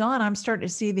goes on, I'm starting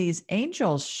to see these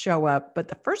angels show up. But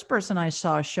the first person I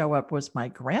saw show up was my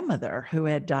grandmother, who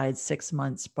had died 6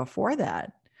 months before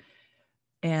that.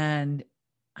 And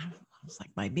I was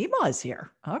like, my Mima is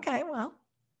here. Okay, well,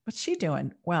 what's she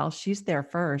doing? Well, she's there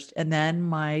first. And then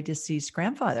my deceased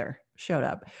grandfather showed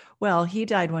up. Well, he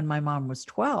died when my mom was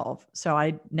 12. So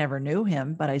I never knew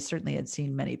him, but I certainly had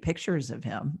seen many pictures of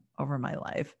him over my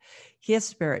life. His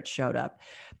spirit showed up.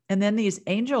 And then these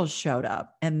angels showed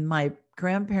up, and my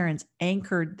grandparents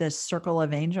anchored this circle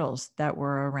of angels that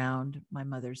were around my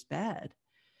mother's bed.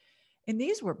 And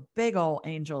these were big old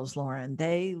angels, Lauren.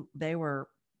 They were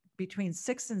between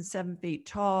 6 and 7 feet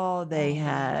tall. They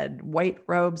had white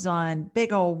robes on,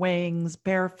 big old wings,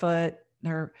 barefoot.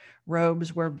 Their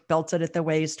robes were belted at the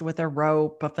waist with a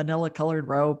rope, a vanilla colored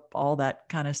rope, all that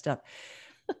kind of stuff.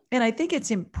 And I think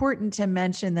it's important to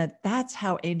mention that that's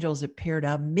how angels appear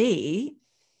to me,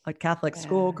 a Catholic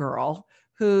schoolgirl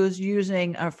who's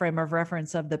using a frame of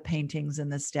reference of the paintings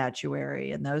and the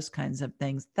statuary and those kinds of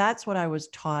things. That's what I was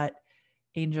taught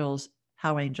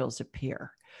how angels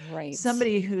appear. Right.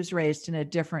 Somebody who's raised in a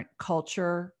different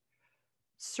culture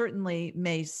certainly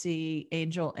may see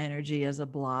angel energy as a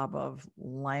blob of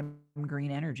lime green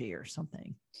energy or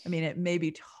something. I mean, it may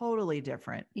be totally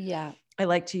different. Yeah. I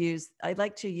like to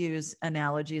use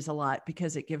analogies a lot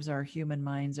because it gives our human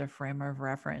minds a frame of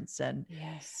reference. And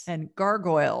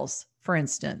gargoyles, for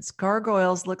instance,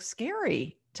 gargoyles look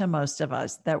scary to most of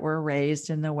us that were raised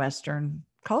in the Western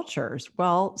cultures.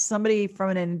 Well, somebody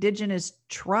from an indigenous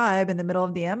tribe in the middle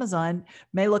of the Amazon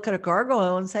may look at a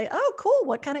gargoyle and say, oh, cool.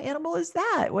 What kind of animal is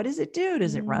that? What does it do?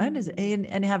 Does it run?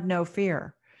 And have no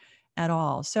fear at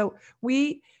all. So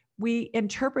we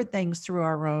interpret things through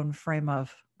our own frame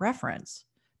of reference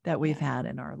that we've had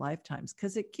in our lifetimes,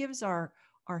 because it gives our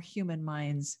human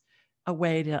minds a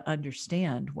way to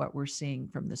understand what we're seeing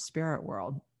from the spirit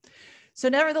world. So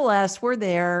nevertheless, we're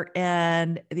there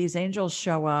and these angels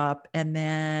show up, and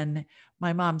then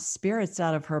my mom's spirit's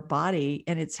out of her body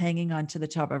and it's hanging onto the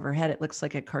top of her head. It looks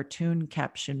like a cartoon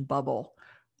caption bubble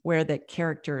where the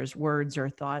characters, words or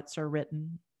thoughts are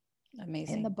written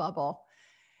in the bubble.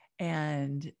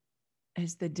 And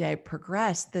as the day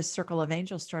progressed, this circle of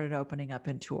angels started opening up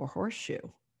into a horseshoe.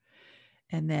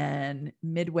 And then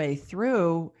midway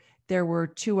through, there were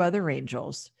 2 other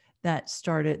angels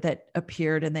that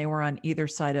appeared, and they were on either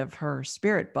side of her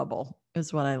spirit bubble,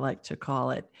 is what I like to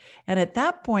call it. And at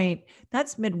that point,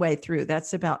 that's midway through.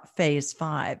 That's about phase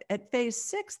 5. At phase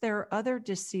 6, there are other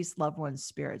deceased loved ones'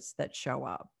 spirits that show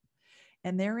up,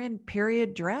 and they're in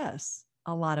period dress,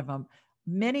 a lot of them.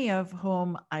 Many of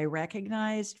whom I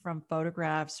recognized from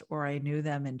photographs or I knew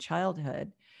them in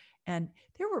childhood. And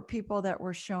there were people that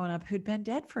were showing up who'd been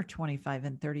dead for 25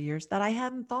 and 30 years that I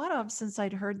hadn't thought of since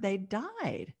I'd heard they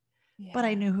died. But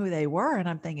I knew who they were. And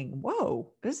I'm thinking,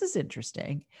 whoa, this is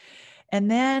interesting.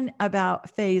 And then about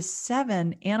phase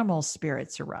 7, animal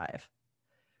spirits arrive.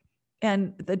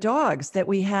 And the dogs that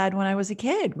we had when I was a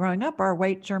kid growing up, our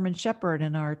white German Shepherd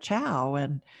and our Chow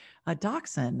and a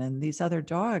Dachshund and these other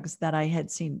dogs that I had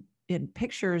seen in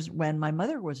pictures when my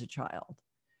mother was a child.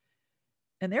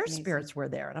 And their spirits were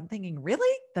there. And I'm thinking,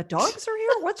 really? The dogs are here?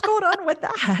 What's going on with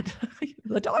that?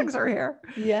 The dogs are here.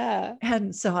 Yeah.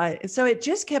 And so it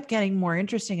just kept getting more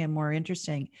interesting and more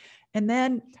interesting. And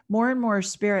then more and more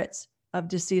spirits of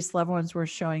deceased loved ones were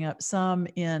showing up, some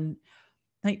in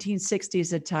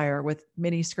 1960s attire with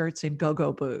mini skirts and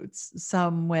go-go boots,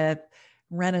 some with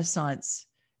Renaissance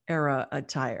era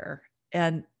attire.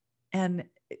 And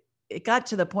it got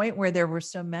to the point where there were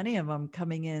so many of them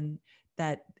coming in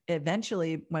that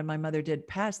eventually when my mother did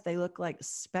pass, they looked like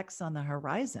specks on the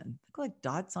horizon, looked like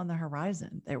dots on the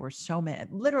horizon. There were so many,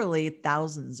 literally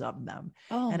thousands of them.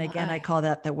 Oh, and again, I my. call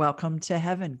that the Welcome to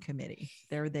Heaven Committee.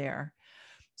 They're there.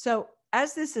 So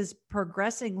as this is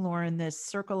progressing, Lauren, this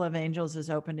circle of angels is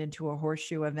opened into a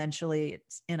horseshoe. Eventually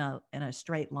it's in a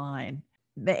straight line.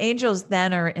 The angels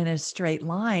then are in a straight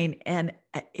line, and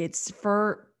it's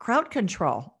for crowd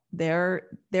control. They're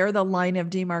the line of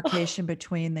demarcation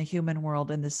between the human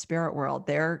world and the spirit world.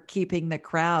 They're keeping the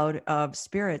crowd of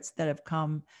spirits that have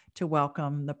come to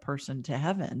welcome the person to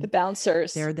heaven. The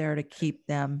bouncers. They're there to keep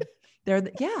them.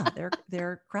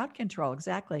 They're crowd control.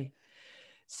 Exactly.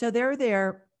 So they're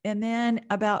there. And then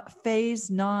about phase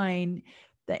 9,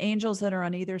 the angels that are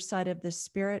on either side of the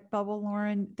spirit bubble,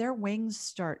 Lauren, their wings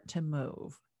start to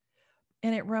move.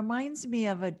 And it reminds me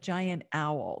of a giant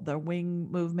owl. The wing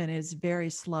movement is very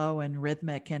slow and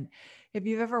rhythmic. And if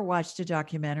you've ever watched a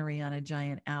documentary on a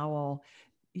giant owl,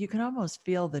 you can almost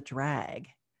feel the drag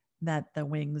that the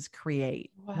wings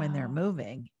create when they're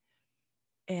moving.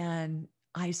 And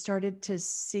I started to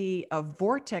see a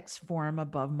vortex form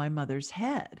above my mother's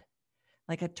head,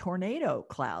 like a tornado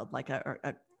cloud, like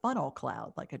a funnel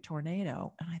cloud, like a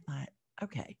tornado. And I thought,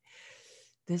 okay,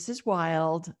 this is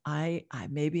wild. I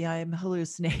maybe I'm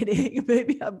hallucinating.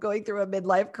 Maybe I'm going through a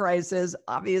midlife crisis.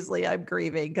 Obviously, I'm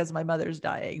grieving because my mother's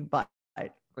dying, but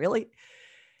really?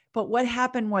 But what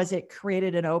happened was it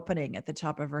created an opening at the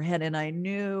top of her head. And I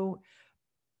knew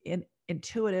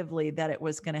intuitively that it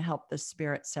was going to help the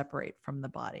spirit separate from the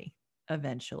body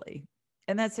eventually.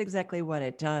 And that's exactly what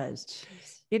it does.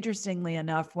 Jeez. Interestingly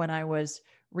enough, when I was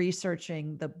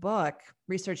researching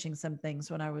some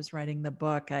things when I was writing the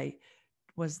book, I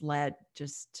was led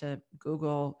just to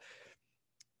Google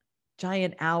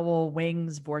giant owl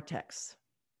wings vortex.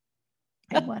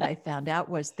 And what I found out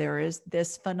was there is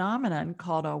this phenomenon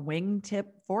called a wingtip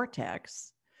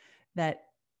vortex that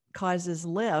causes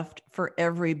lift for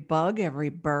every bug, every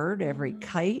bird, every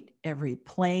kite, every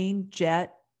plane,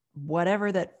 jet,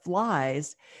 whatever that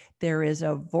flies. There is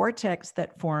a vortex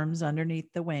that forms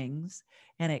underneath the wings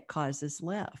and it causes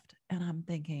lift. And I'm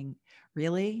thinking,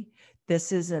 really?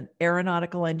 This is an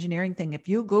aeronautical engineering thing. If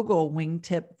you Google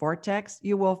wingtip vortex,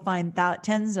 you will find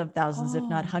tens of thousands, if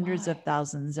not hundreds of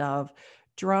thousands of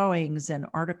drawings and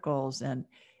articles, and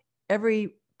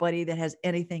everybody that has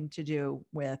anything to do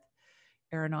with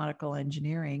aeronautical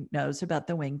engineering knows about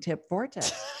the wingtip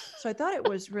vortex. So I thought it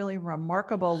was really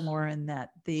remarkable, Lauren,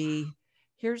 that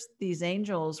here's these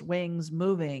angels' wings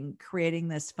moving, creating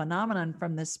this phenomenon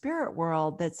from the spirit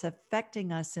world that's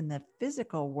affecting us in the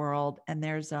physical world. And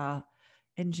there's a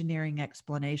engineering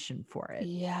explanation for it.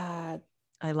 Yeah.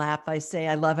 I laugh. I say,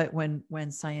 I love it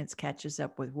when science catches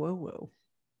up with woo-woo.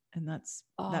 And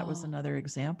that was another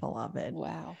example of it.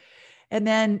 Wow. And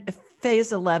then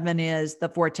phase 11 is the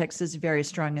vortex is very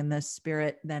strong in the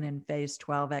spirit. Then in phase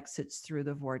 12 exits through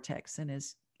the vortex and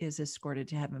is escorted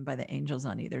to heaven by the angels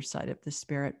on either side of the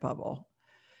spirit bubble.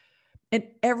 And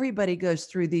everybody goes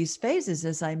through these phases,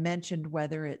 as I mentioned,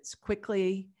 whether it's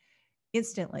quickly,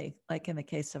 instantly, like in the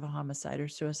case of a homicide or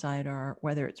suicide, or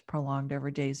whether it's prolonged over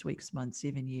days, weeks, months,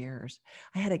 even years.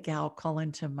 I had a gal call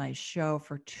into my show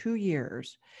for 2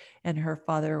 years, and her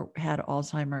father had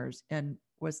Alzheimer's and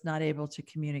was not able to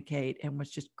communicate and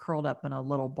was just curled up in a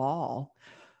little ball.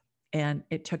 And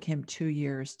it took him 2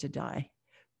 years to die.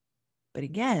 But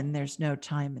again, there's no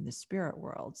time in the spirit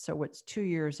world. So what's 2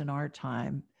 years in our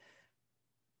time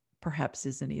perhaps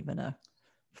isn't even a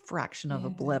fraction of a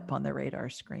blip on the radar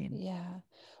screen. Yeah.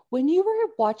 When you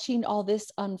were watching all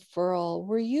this unfurl,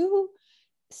 were you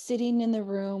sitting in the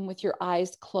room with your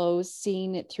eyes closed,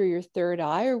 seeing it through your third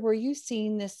eye, or were you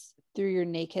seeing this through your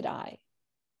naked eye?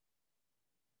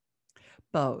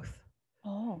 Both.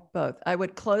 Oh. Both. I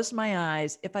would close my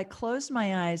eyes. If I close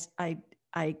my eyes,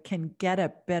 I can get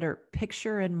a better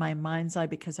picture in my mind's eye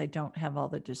because I don't have all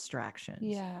the distractions.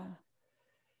 Yeah.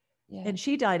 Yeah. And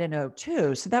she died in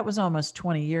 2002. So that was almost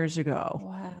 20 years ago.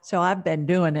 Wow. So I've been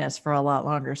doing this for a lot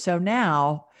longer. So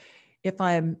now if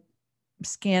I'm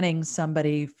scanning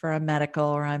somebody for a medical,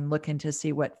 or I'm looking to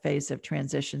see what phase of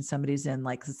transition somebody's in,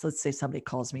 like let's say somebody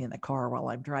calls me in the car while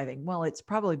I'm driving. Well, it's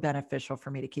probably beneficial for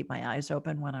me to keep my eyes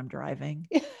open when I'm driving.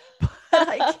 But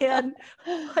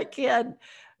I can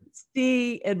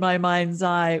see in my mind's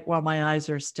eye while my eyes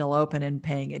are still open and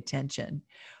paying attention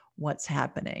what's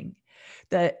happening.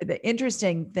 The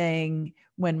interesting thing,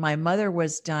 when my mother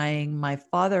was dying, my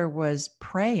father was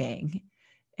praying,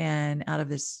 and out of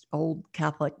this old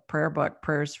Catholic prayer book,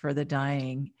 Prayers for the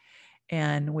Dying.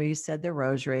 And we said the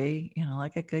rosary,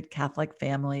 like a good Catholic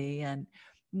family. And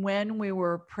when we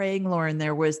were praying, Lauren,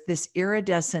 there was this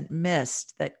iridescent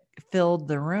mist that filled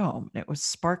the room. It was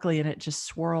sparkly and it just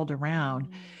swirled around.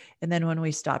 And then when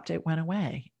we stopped, it went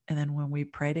away. And then when we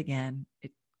prayed again,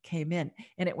 it came in.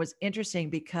 And it was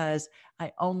interesting because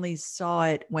I only saw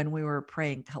it when we were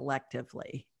praying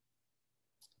collectively.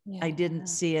 Yeah. I didn't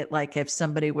see it like if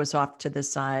somebody was off to the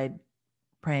side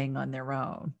praying on their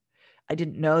own. I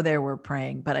didn't know they were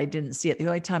praying, but I didn't see it. The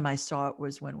only time I saw it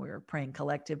was when we were praying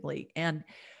collectively. And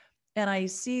I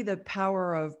see the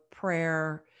power of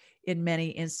prayer in many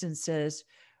instances.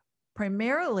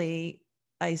 Primarily,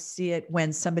 I see it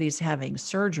when somebody's having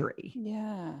surgery.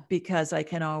 Yeah. Because I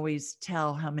can always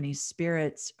tell how many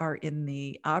spirits are in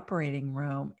the operating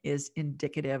room is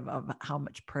indicative of how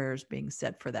much prayer is being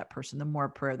said for that person. The more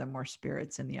prayer, the more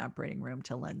spirits in the operating room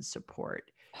to lend support.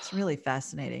 It's really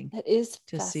fascinating. That is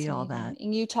to see all that.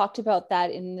 And you talked about that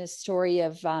in the story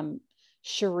of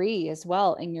Cherie as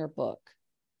well in your book.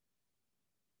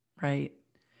 Right.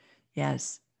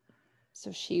 Yes.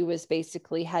 So she was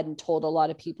basically hadn't told a lot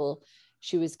of people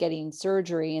she was getting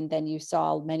surgery, and then you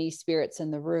saw many spirits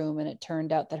in the room, and it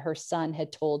turned out that her son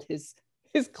had told his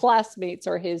classmates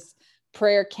or his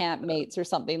prayer camp mates or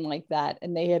something like that,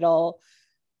 and they had all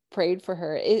prayed for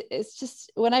her. It's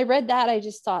just, when I read that, I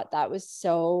just thought that was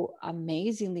so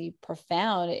amazingly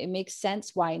profound. It makes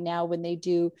sense why now when they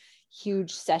do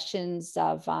huge sessions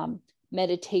of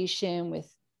meditation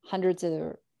with hundreds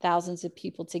of thousands of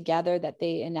people together, that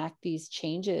they enact these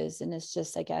changes. And it's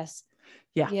just, I guess,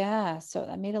 yeah. So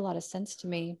that made a lot of sense to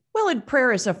me. Well, and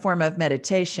prayer is a form of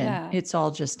meditation. Yeah. It's all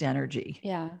just energy.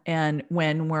 Yeah. And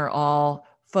when we're all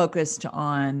focused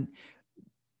on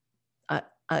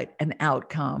an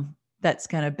outcome that's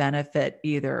going to benefit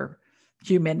either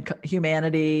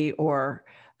humanity or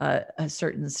a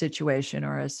certain situation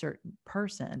or a certain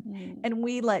person, and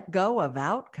we let go of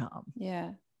outcome.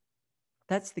 Yeah.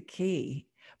 That's the key.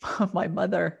 My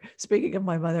mother, speaking of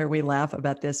my mother, we laugh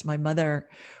about this. My mother,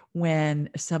 when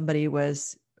somebody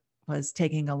was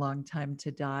taking a long time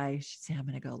to die, she'd say, I'm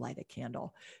going to go light a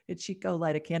candle. And she'd go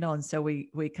light a candle. And so we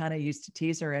kind of used to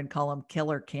tease her and call them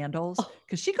killer candles,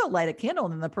 because she'd go light a candle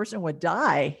and then the person would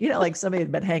die, like somebody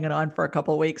had been hanging on for a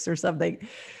couple of weeks or something.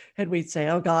 And we'd say,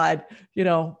 oh God,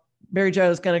 Mary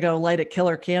Jo is going to go light a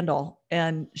killer candle.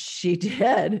 And she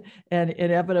did. And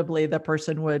inevitably the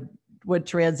person would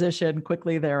transition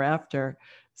quickly thereafter.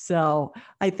 So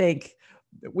I think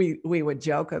we would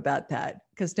joke about that,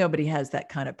 because nobody has that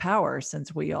kind of power,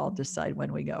 since we all decide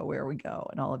when we go, where we go,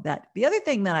 and all of that. The other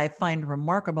thing that I find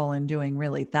remarkable in doing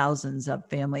really thousands of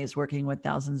families, working with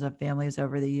thousands of families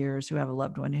over the years who have a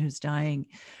loved one who's dying,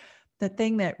 the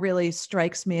thing that really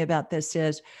strikes me about this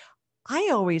is I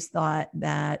always thought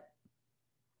that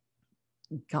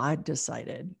God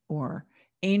decided, or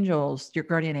angels, your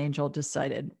guardian angel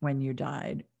decided when you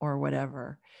died or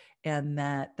whatever, and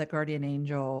that the guardian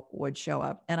angel would show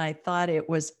up. And I thought it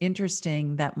was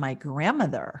interesting that my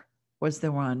grandmother was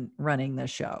the one running the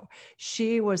show.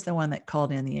 She was the one that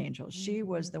called in the angels. She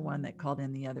was the one that called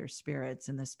in the other spirits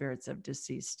and the spirits of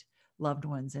deceased loved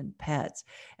ones and pets.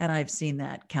 And I've seen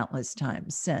that countless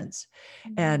times since.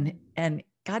 And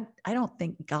God, I don't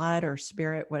think God or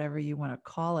spirit, whatever you want to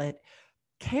call it,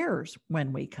 cares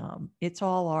when we come. It's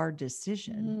all our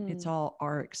decision. It's all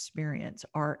our experience,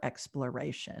 our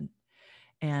exploration.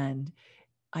 And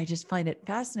I just find it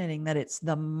fascinating that it's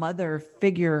the mother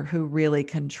figure who really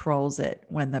controls it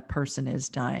when the person is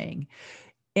dying.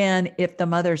 And if the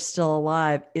mother's still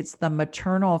alive, it's the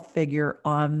maternal figure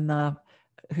on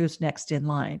who's next in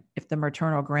line. If the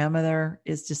maternal grandmother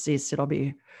is deceased,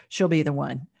 she'll be the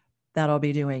one that'll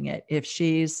be doing it. If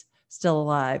she's still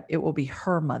alive, it will be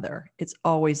her mother. It's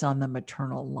always on the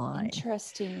maternal line.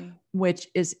 Interesting. Which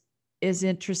is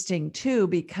interesting too,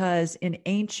 because in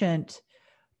ancient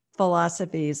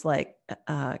philosophies like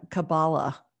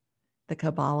Kabbalah, the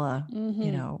Kabbalah,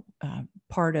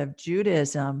 part of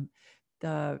Judaism,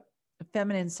 the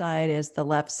feminine side is the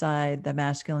left side, the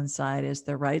masculine side is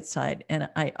the right side. And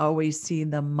I always see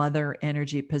the mother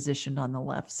energy positioned on the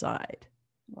left side.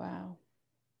 Wow.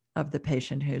 Of the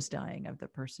patient who's dying, of the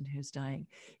person who's dying.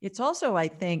 It's also, I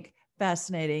think,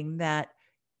 fascinating that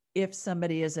if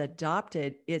somebody is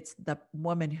adopted, it's the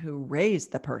woman who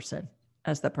raised the person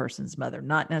as the person's mother,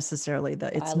 not necessarily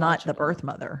it's not the birth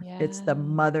mother. Yeah. It's the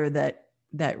mother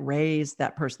that raised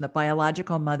that person. The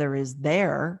biological mother is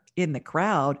there in the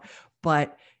crowd,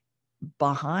 but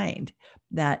behind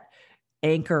that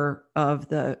anchor of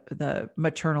the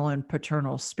maternal and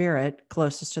paternal spirit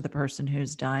closest to the person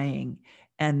who's dying.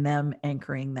 and them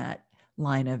anchoring that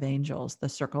line of angels, the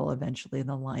circle eventually in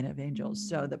the line of angels.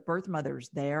 So the birth mother's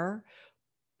there,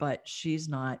 but she's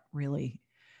not really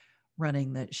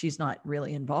she's not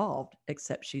really involved,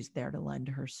 except she's there to lend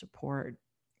her support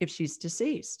if she's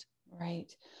deceased.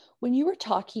 Right. When you were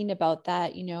talking about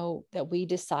that, that we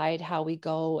decide how we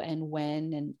go and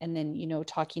when, and then,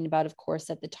 talking about, of course,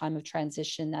 at the time of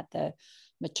transition, that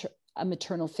a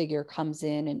maternal figure comes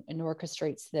in and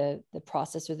orchestrates the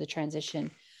process or the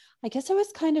transition. I guess I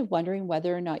was kind of wondering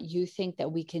whether or not you think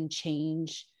that we can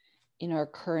change in our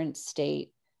current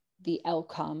state the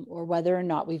outcome, or whether or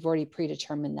not we've already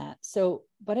predetermined that. So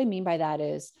what I mean by that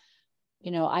is,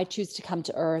 I choose to come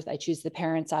to earth. I choose the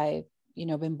parents I've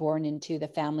been born into, the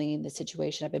family and the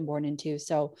situation I've been born into.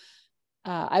 So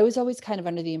I was always kind of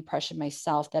under the impression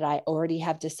myself that I already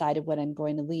have decided when I'm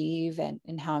going to leave and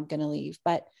how I'm going to leave.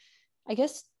 But I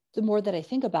guess the more that I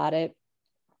think about it,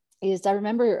 is I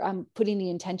remember putting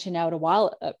the intention out a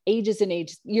while,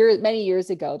 many years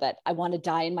ago, that I want to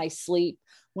die in my sleep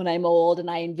when I'm old.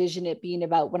 And I envision it being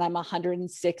about when I'm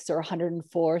 106 or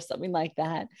 104, something like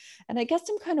that. And I guess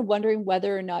I'm kind of wondering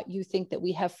whether or not you think that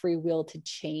we have free will to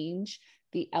change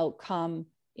the outcome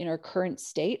in our current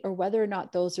state, or whether or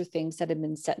not those are things that have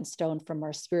been set in stone from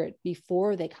our spirit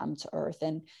before they come to earth.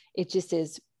 And it just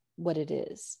is what it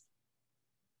is.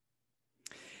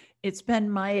 It's been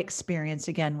my experience,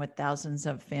 again, with thousands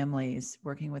of families,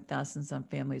 working with thousands of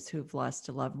families who've lost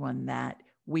a loved one, that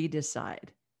we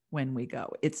decide when we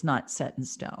go. It's not set in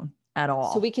stone at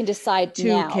all. So we can decide Two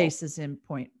now. cases in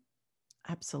point.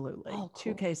 Absolutely. Oh,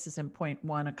 cool. 2 cases in point.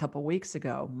 One, a couple of weeks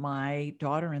ago, my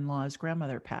daughter-in-law's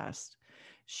grandmother passed.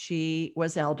 She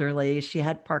was elderly. She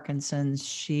had Parkinson's.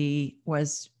 She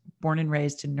was born and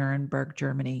raised in Nuremberg,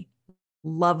 Germany.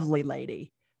 Lovely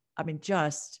lady. I mean,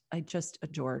 I just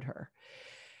adored her.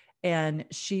 And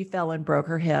she fell and broke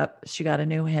her hip. She got a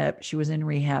new hip. She was in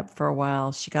rehab for a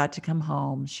while. She got to come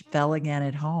home. She fell again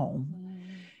at home.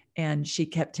 And she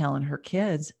kept telling her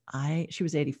kids, she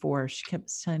was 84. She kept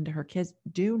saying to her kids,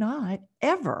 do not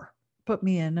ever put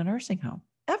me in a nursing home,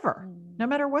 ever, no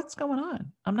matter what's going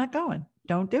on. I'm not going.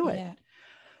 Don't do it. Yeah.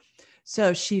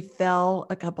 So she fell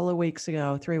a couple of weeks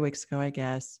ago, 3 weeks ago, I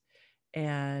guess.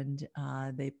 And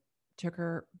they took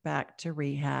her back to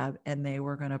rehab, and they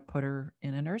were going to put her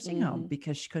in a nursing home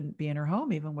because she couldn't be in her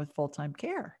home, even with full-time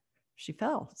care. She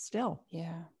fell still.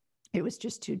 Yeah. It was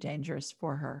just too dangerous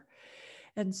for her.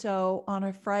 And so on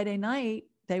a Friday night,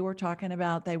 they were talking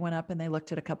about, they went up and they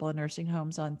looked at a couple of nursing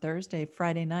homes on Thursday.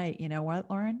 Friday night, you know what,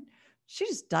 Lauren? She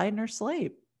just died in her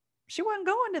sleep. She wasn't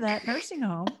going to that nursing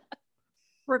home,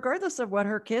 regardless of what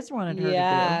her kids wanted her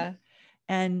to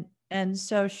do. And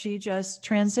so she just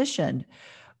transitioned.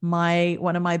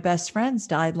 One of my best friends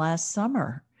died last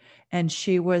summer, and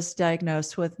she was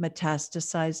diagnosed with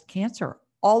metastasized cancer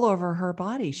all over her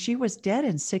body. She was dead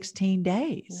in 16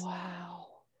 days. Wow.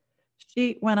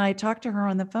 When I talked to her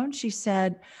on the phone, she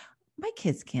said, my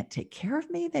kids can't take care of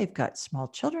me. They've got small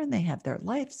children. They have their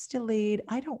lives to lead.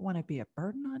 I don't want to be a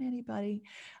burden on anybody.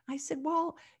 I said,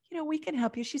 well, we can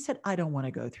help you. She said, I don't want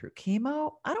to go through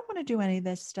chemo. I don't want to do any of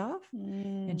this stuff.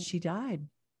 And she died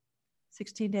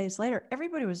 16 days later.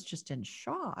 Everybody was just in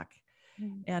shock.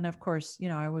 And of course,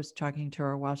 I was talking to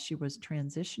her while she was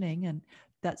transitioning, and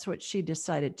that's what she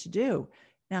decided to do.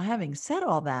 Now, having said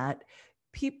all that,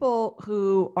 people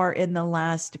who are in the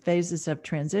last phases of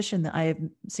transition, I have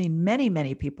seen many,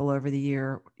 many people over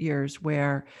the years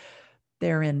where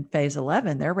they're in phase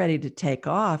 11, they're ready to take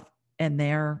off, and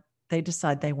they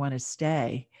decide they want to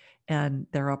stay, and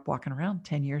they're up walking around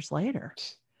 10 years later.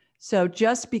 So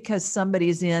just because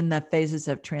somebody's in the phases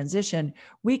of transition,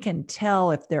 we can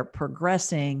tell if they're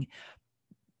progressing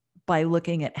by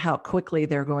looking at how quickly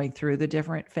they're going through the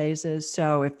different phases.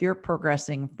 So if you're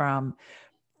progressing from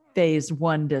phase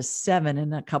 1 to 7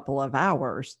 in a couple of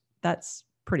hours, that's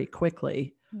pretty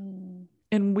quickly.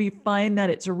 And we find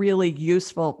that it's really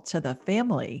useful to the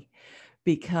family,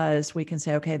 because we can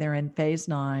say, okay, they're in phase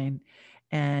 9.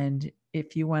 And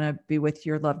if you want to be with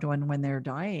your loved one when they're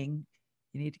dying,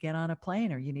 you need to get on a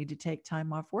plane, or you need to take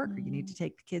time off work, or you need to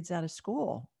take the kids out of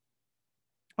school,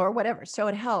 or whatever. So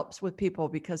it helps with people,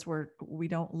 because we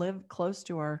don't live close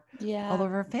to all of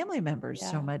our family members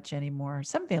so much anymore.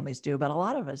 Some families do, but a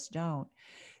lot of us don't.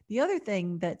 The other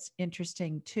thing that's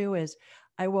interesting too is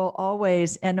I will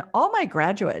always, and all my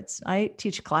graduates, I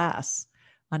teach class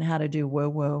on how to do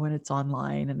woo-woo, and it's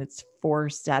online, and it's 4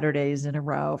 Saturdays in a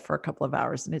row for a couple of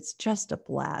hours. And it's just a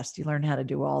blast. You learn how to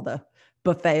do all the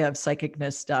buffet of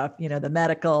psychicness stuff, the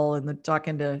medical, and the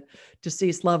talking to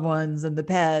deceased loved ones, and the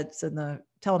pets, and the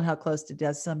telling how close to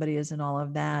death somebody is, and all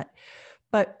of that.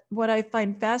 But what I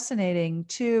find fascinating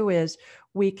too is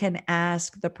we can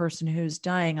ask the person who's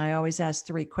dying. I always ask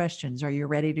 3 questions. Are you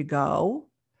ready to go?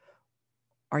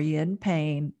 Are you in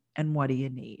pain? And what do you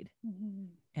need? Mm-hmm.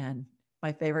 And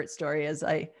my favorite story, as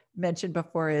I mentioned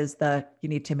before, is the you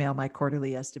need to mail my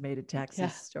quarterly estimated taxes Yeah,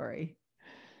 story.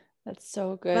 that's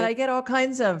so But good. I get all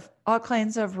kinds of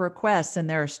requests, and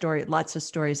there are lots of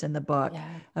stories in the book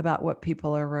Yeah. about what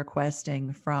people are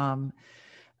requesting from.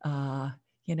 Uh,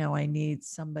 I need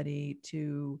somebody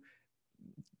to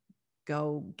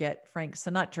go get Frank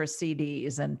Sinatra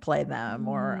CDs and play them,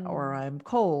 or Mm. I'm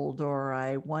cold, or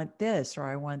I want this, or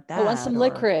I want I want some that,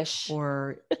 licorice.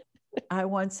 or I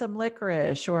want some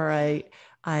licorice, or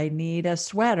I need a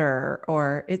sweater,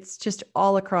 or it's just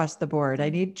all across the board. I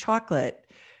need chocolate.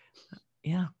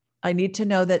 Yeah. I need to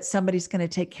know that somebody's going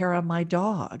to take care of my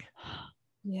dog.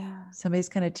 Yeah. Somebody's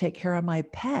going to take care of my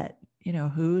pet.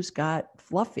 Who's got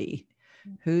Fluffy?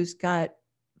 Who's got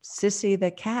Sissy the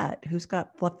cat? Who's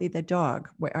got Fluffy the dog?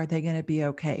 Are they going to be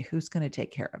okay? Who's going to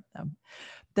take care of them?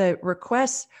 The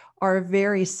requests are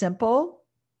very simple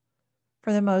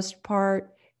for the most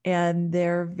part, and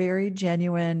they're very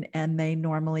genuine, and they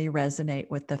normally resonate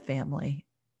with the family.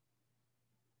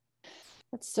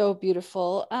 That's so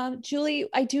beautiful. Julie,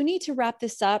 I do need to wrap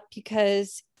this up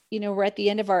because, we're at the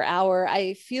end of our hour.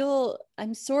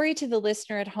 I'm sorry to the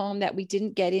listener at home that we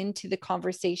didn't get into the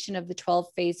conversation of the 12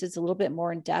 phases a little bit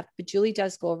more in depth, but Julie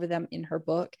does go over them in her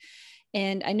book.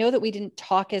 And I know that we didn't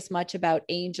talk as much about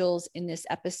angels in this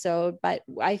episode, but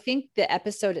I think the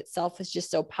episode itself was just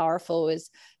so powerful. It was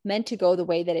meant to go the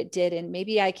way that it did. And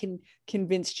maybe I can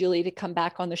convince Julie to come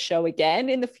back on the show again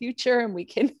in the future, and we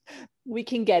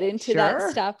can get into that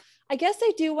Sure. stuff. I guess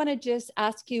I do want to just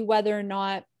ask you whether or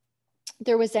not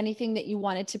there was anything that you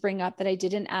wanted to bring up that I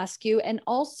didn't ask you. And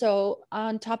also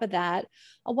on top of that,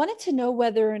 I wanted to know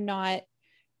whether or not,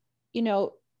 you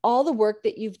know, all the work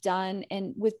that you've done,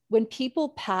 and with when people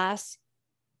pass,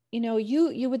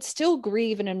 you would still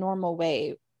grieve in a normal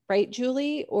way, right,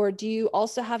 Julie? Or do you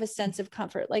also have a sense of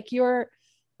comfort? Like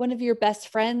one of your best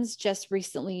friends just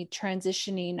recently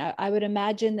transitioning. I would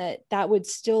imagine that would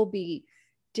still be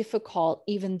difficult,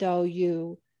 even though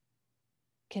you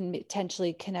can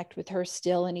potentially connect with her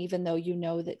still, and even though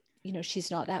that she's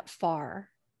not that far.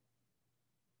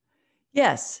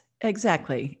 Yes,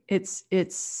 exactly. It's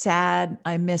sad.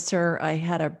 I miss her. I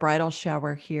had a bridal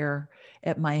shower here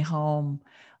at my home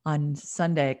on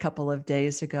Sunday a couple of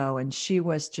days ago, and she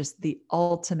was just the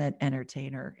ultimate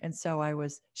entertainer. And so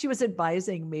she was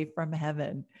advising me from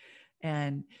heaven.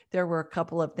 And there were a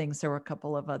couple of things. There were a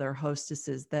couple of other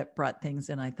hostesses that brought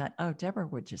things in. I thought, oh, Deborah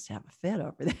would just have a fit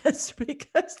over this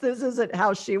because this isn't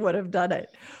how she would have done it.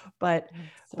 But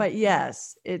So but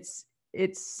yes, it's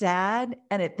sad.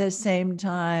 And at the same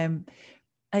time,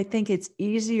 I think it's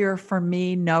easier for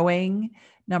me knowing,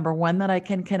 number one, that I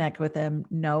can connect with them,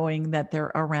 knowing that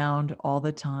they're around all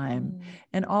the time,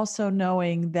 and also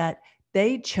knowing that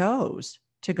they chose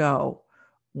to go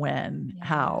when,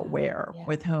 how, yeah, where, yeah.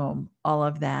 with whom, all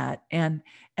of that. And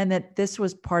that this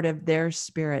was part of their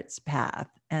spirit's path,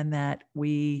 and that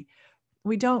we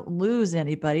don't lose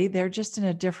anybody. They're just in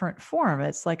a different form.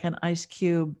 It's like an ice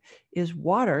cube is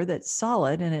water that's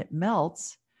solid and it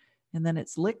melts, and then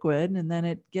it's liquid, and then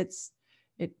it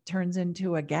turns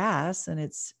into a gas, and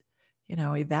it's,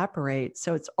 evaporates.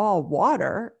 So it's all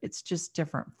water. It's just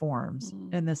different forms. Mm.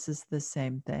 And this is the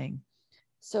same thing.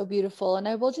 So beautiful. And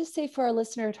I will just say for our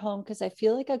listener at home, because I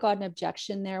feel like I got an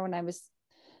objection there when I was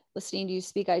listening to you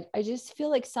speak. I just feel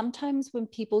like sometimes when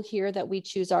people hear that we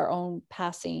choose our own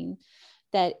passing,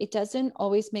 that it doesn't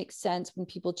always make sense when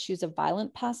people choose a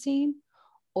violent passing,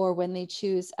 or when they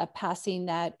choose a passing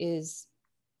that is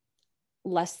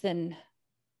less than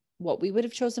what we would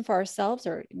have chosen for ourselves,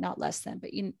 or not less than,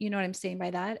 but you know what I'm saying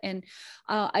by that. And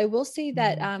I will say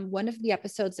that Mhm. one of the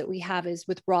episodes that we have is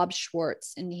with Rob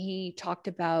Schwartz, and he talked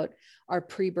about our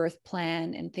pre-birth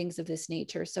plan and things of this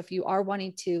nature. So if you are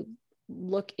wanting to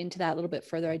look into that a little bit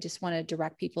further, I just want to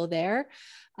direct people there.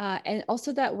 And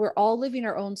also that we're all living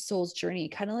our own soul's journey,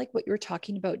 kind of like what you were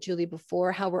talking about, Julie,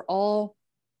 before, how we're all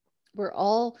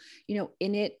in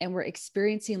it, and we're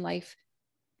experiencing life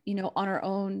on our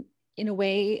own, in a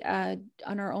way,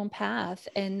 on our own path,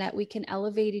 and that we can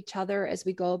elevate each other as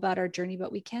we go about our journey.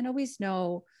 But we can't always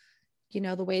know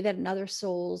the way that another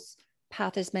soul's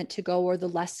path is meant to go, or the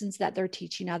lessons that they're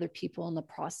teaching other people in the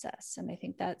process. And I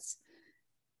think it's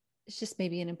just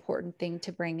maybe an important thing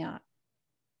to bring up.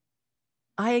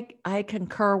 I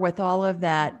concur with all of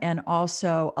that. And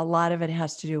also, a lot of it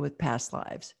has to do with past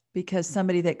lives, because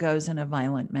somebody that goes in a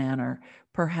violent manner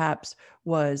perhaps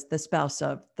was the spouse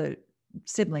of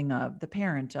sibling of, the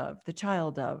parent of, the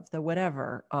child of, the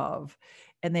whatever of,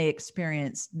 and they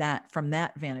experienced that from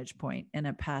that vantage point in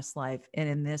a past life. And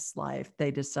in this life, they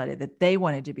decided that they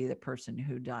wanted to be the person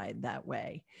who died that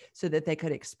way so that they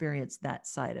could experience that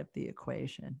side of the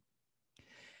equation.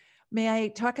 May I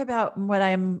talk about what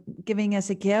I'm giving as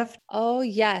a gift? Oh,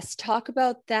 yes. Talk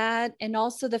about that. And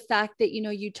also the fact that,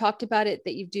 you talked about it,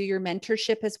 that you do your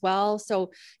mentorship as well.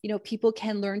 So, people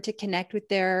can learn to connect with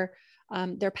their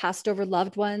passed over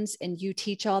loved ones, and you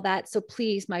teach all that. So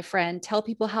please, my friend, tell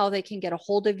people how they can get a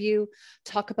hold of you,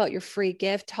 talk about your free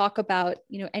gift, talk about,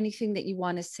 anything that you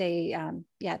want to say.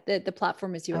 The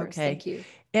platform is yours. Okay. Thank you.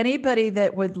 Anybody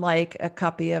that would like a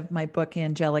copy of my book,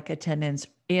 Angelic Attendants,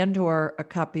 and or a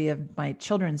copy of my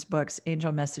children's books,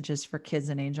 Angel Messages for Kids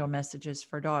and Angel Messages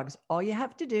for Dogs, all you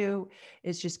have to do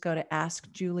is just go to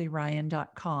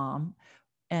askjulieryan.com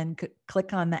and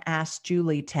click on the Ask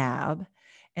Julie tab,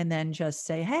 and then just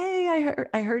say, hey,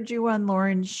 I heard you on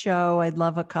Lauren's show. I'd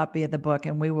love a copy of the book.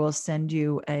 And we will send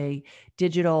you a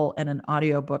digital and an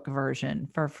audiobook version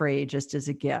for free, just as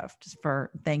a gift as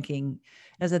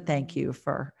a thank you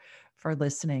for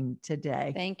listening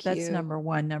today. Thank you. That's number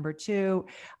one. Number two,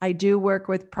 I do work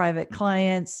with private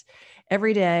clients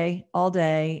every day, all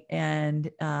day. And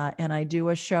I do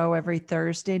a show every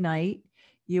Thursday night,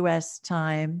 US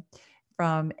time,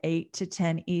 from 8 to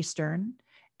 10 Eastern.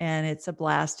 And it's a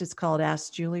blast. It's called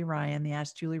Ask Julie Ryan, the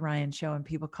Ask Julie Ryan show. And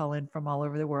people call in from all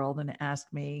over the world and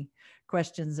ask me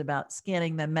questions about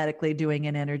scanning them medically, doing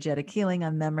an energetic healing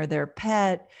on them or their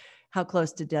pet. How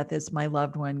close to death is my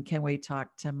loved one? Can we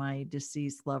talk to my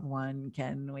deceased loved one?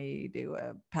 Can we do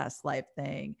a past life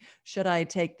thing? Should I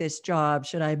take this job?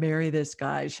 Should I marry this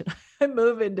guy? Should I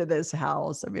move into this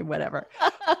house? I mean, whatever.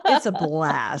 It's a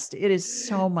blast. It is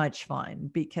so much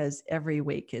fun because every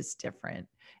week is different.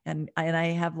 And I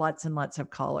have lots and lots of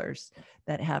callers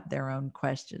that have their own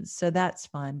questions. So that's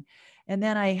fun. And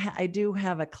then I do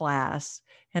have a class,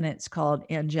 and it's called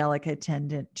Angelic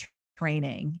Attendant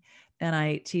Training. And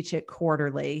I teach it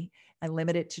quarterly. I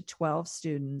limit it to 12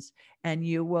 students, and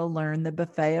you will learn the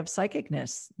buffet of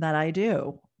psychicness that I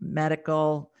do: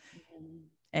 medical,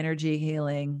 energy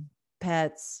healing,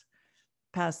 pets,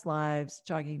 past lives,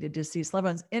 talking to deceased loved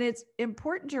ones. And it's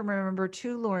important to remember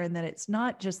too, Lauren, that it's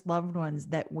not just loved ones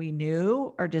that we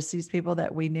knew or deceased people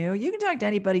that we knew. You can talk to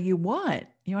anybody you want.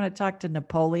 You want to talk to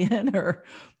Napoleon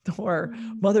or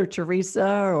Mother Teresa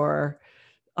or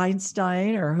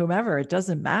Einstein or whomever. It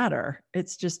doesn't matter.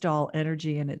 It's just all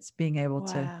energy, and it's being able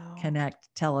to connect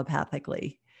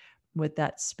telepathically with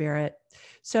that spirit.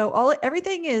 So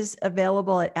everything is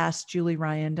available at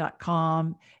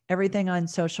askjulieryan.com. Everything on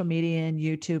social media and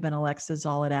YouTube and Alexa's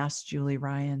all at Ask Julie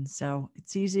Ryan. So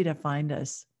it's easy to find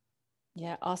us.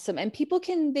 Yeah, awesome. And people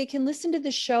can listen to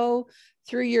the show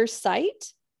through your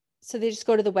site. So they just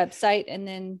go to the website, and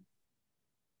then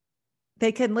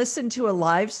they can listen to a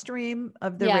live stream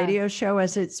of the radio show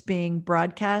as it's being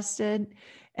broadcasted,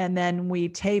 and then we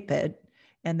tape it,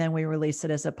 and then we release it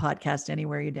as a podcast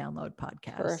anywhere you download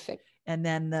podcasts. Perfect. And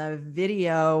then the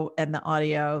video and the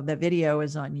audio, the video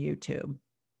is on YouTube.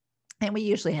 And we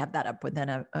usually have that up within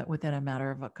a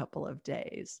matter of a couple of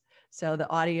days. So the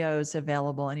audio is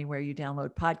available anywhere you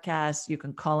download podcasts. You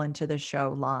can call into the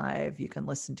show live. You can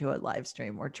listen to it live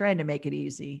stream. We're trying to make it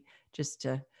easy just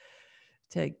to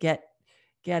get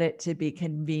it to be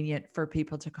convenient for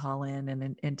people to call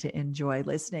in and to enjoy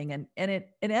listening. And it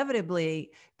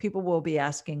inevitably, people will be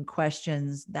asking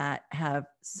questions that have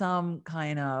some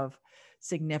kind of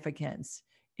significance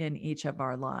in each of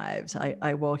our lives.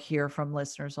 I will hear from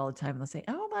listeners all the time, and they'll say,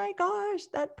 oh my gosh,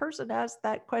 that person asked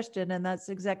that question. And that's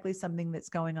exactly something that's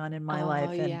going on in my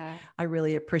life. And I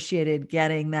really appreciated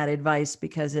getting that advice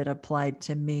because it applied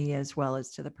to me as well as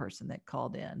to the person that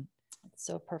called in.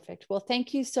 So perfect. Well,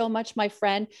 thank you so much, my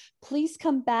friend. Please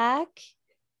come back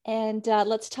and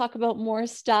let's talk about more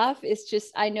stuff. It's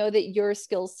just, I know that your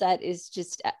skill set is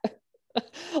just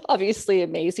obviously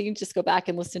amazing. Just go back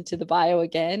and listen to the bio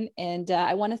again. And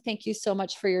I want to thank you so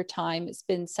much for your time. It's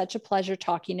been such a pleasure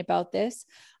talking about this.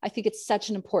 I think it's such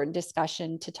an important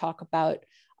discussion to talk about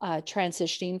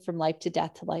transitioning from life to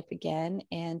death to life again.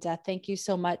 And thank you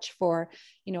so much for,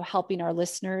 helping our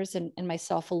listeners and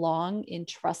myself along in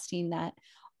trusting that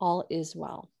all is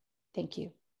well. Thank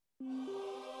you.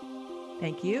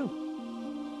 Thank you.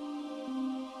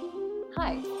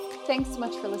 Hi. Thanks so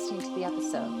much for listening to the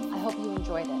episode. I hope you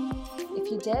enjoyed it.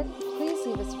 If you did, please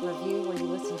leave us a review where you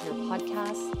listen to your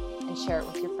podcast and share it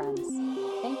with your friends.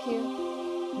 Thank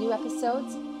you. New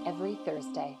episodes every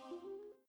Thursday.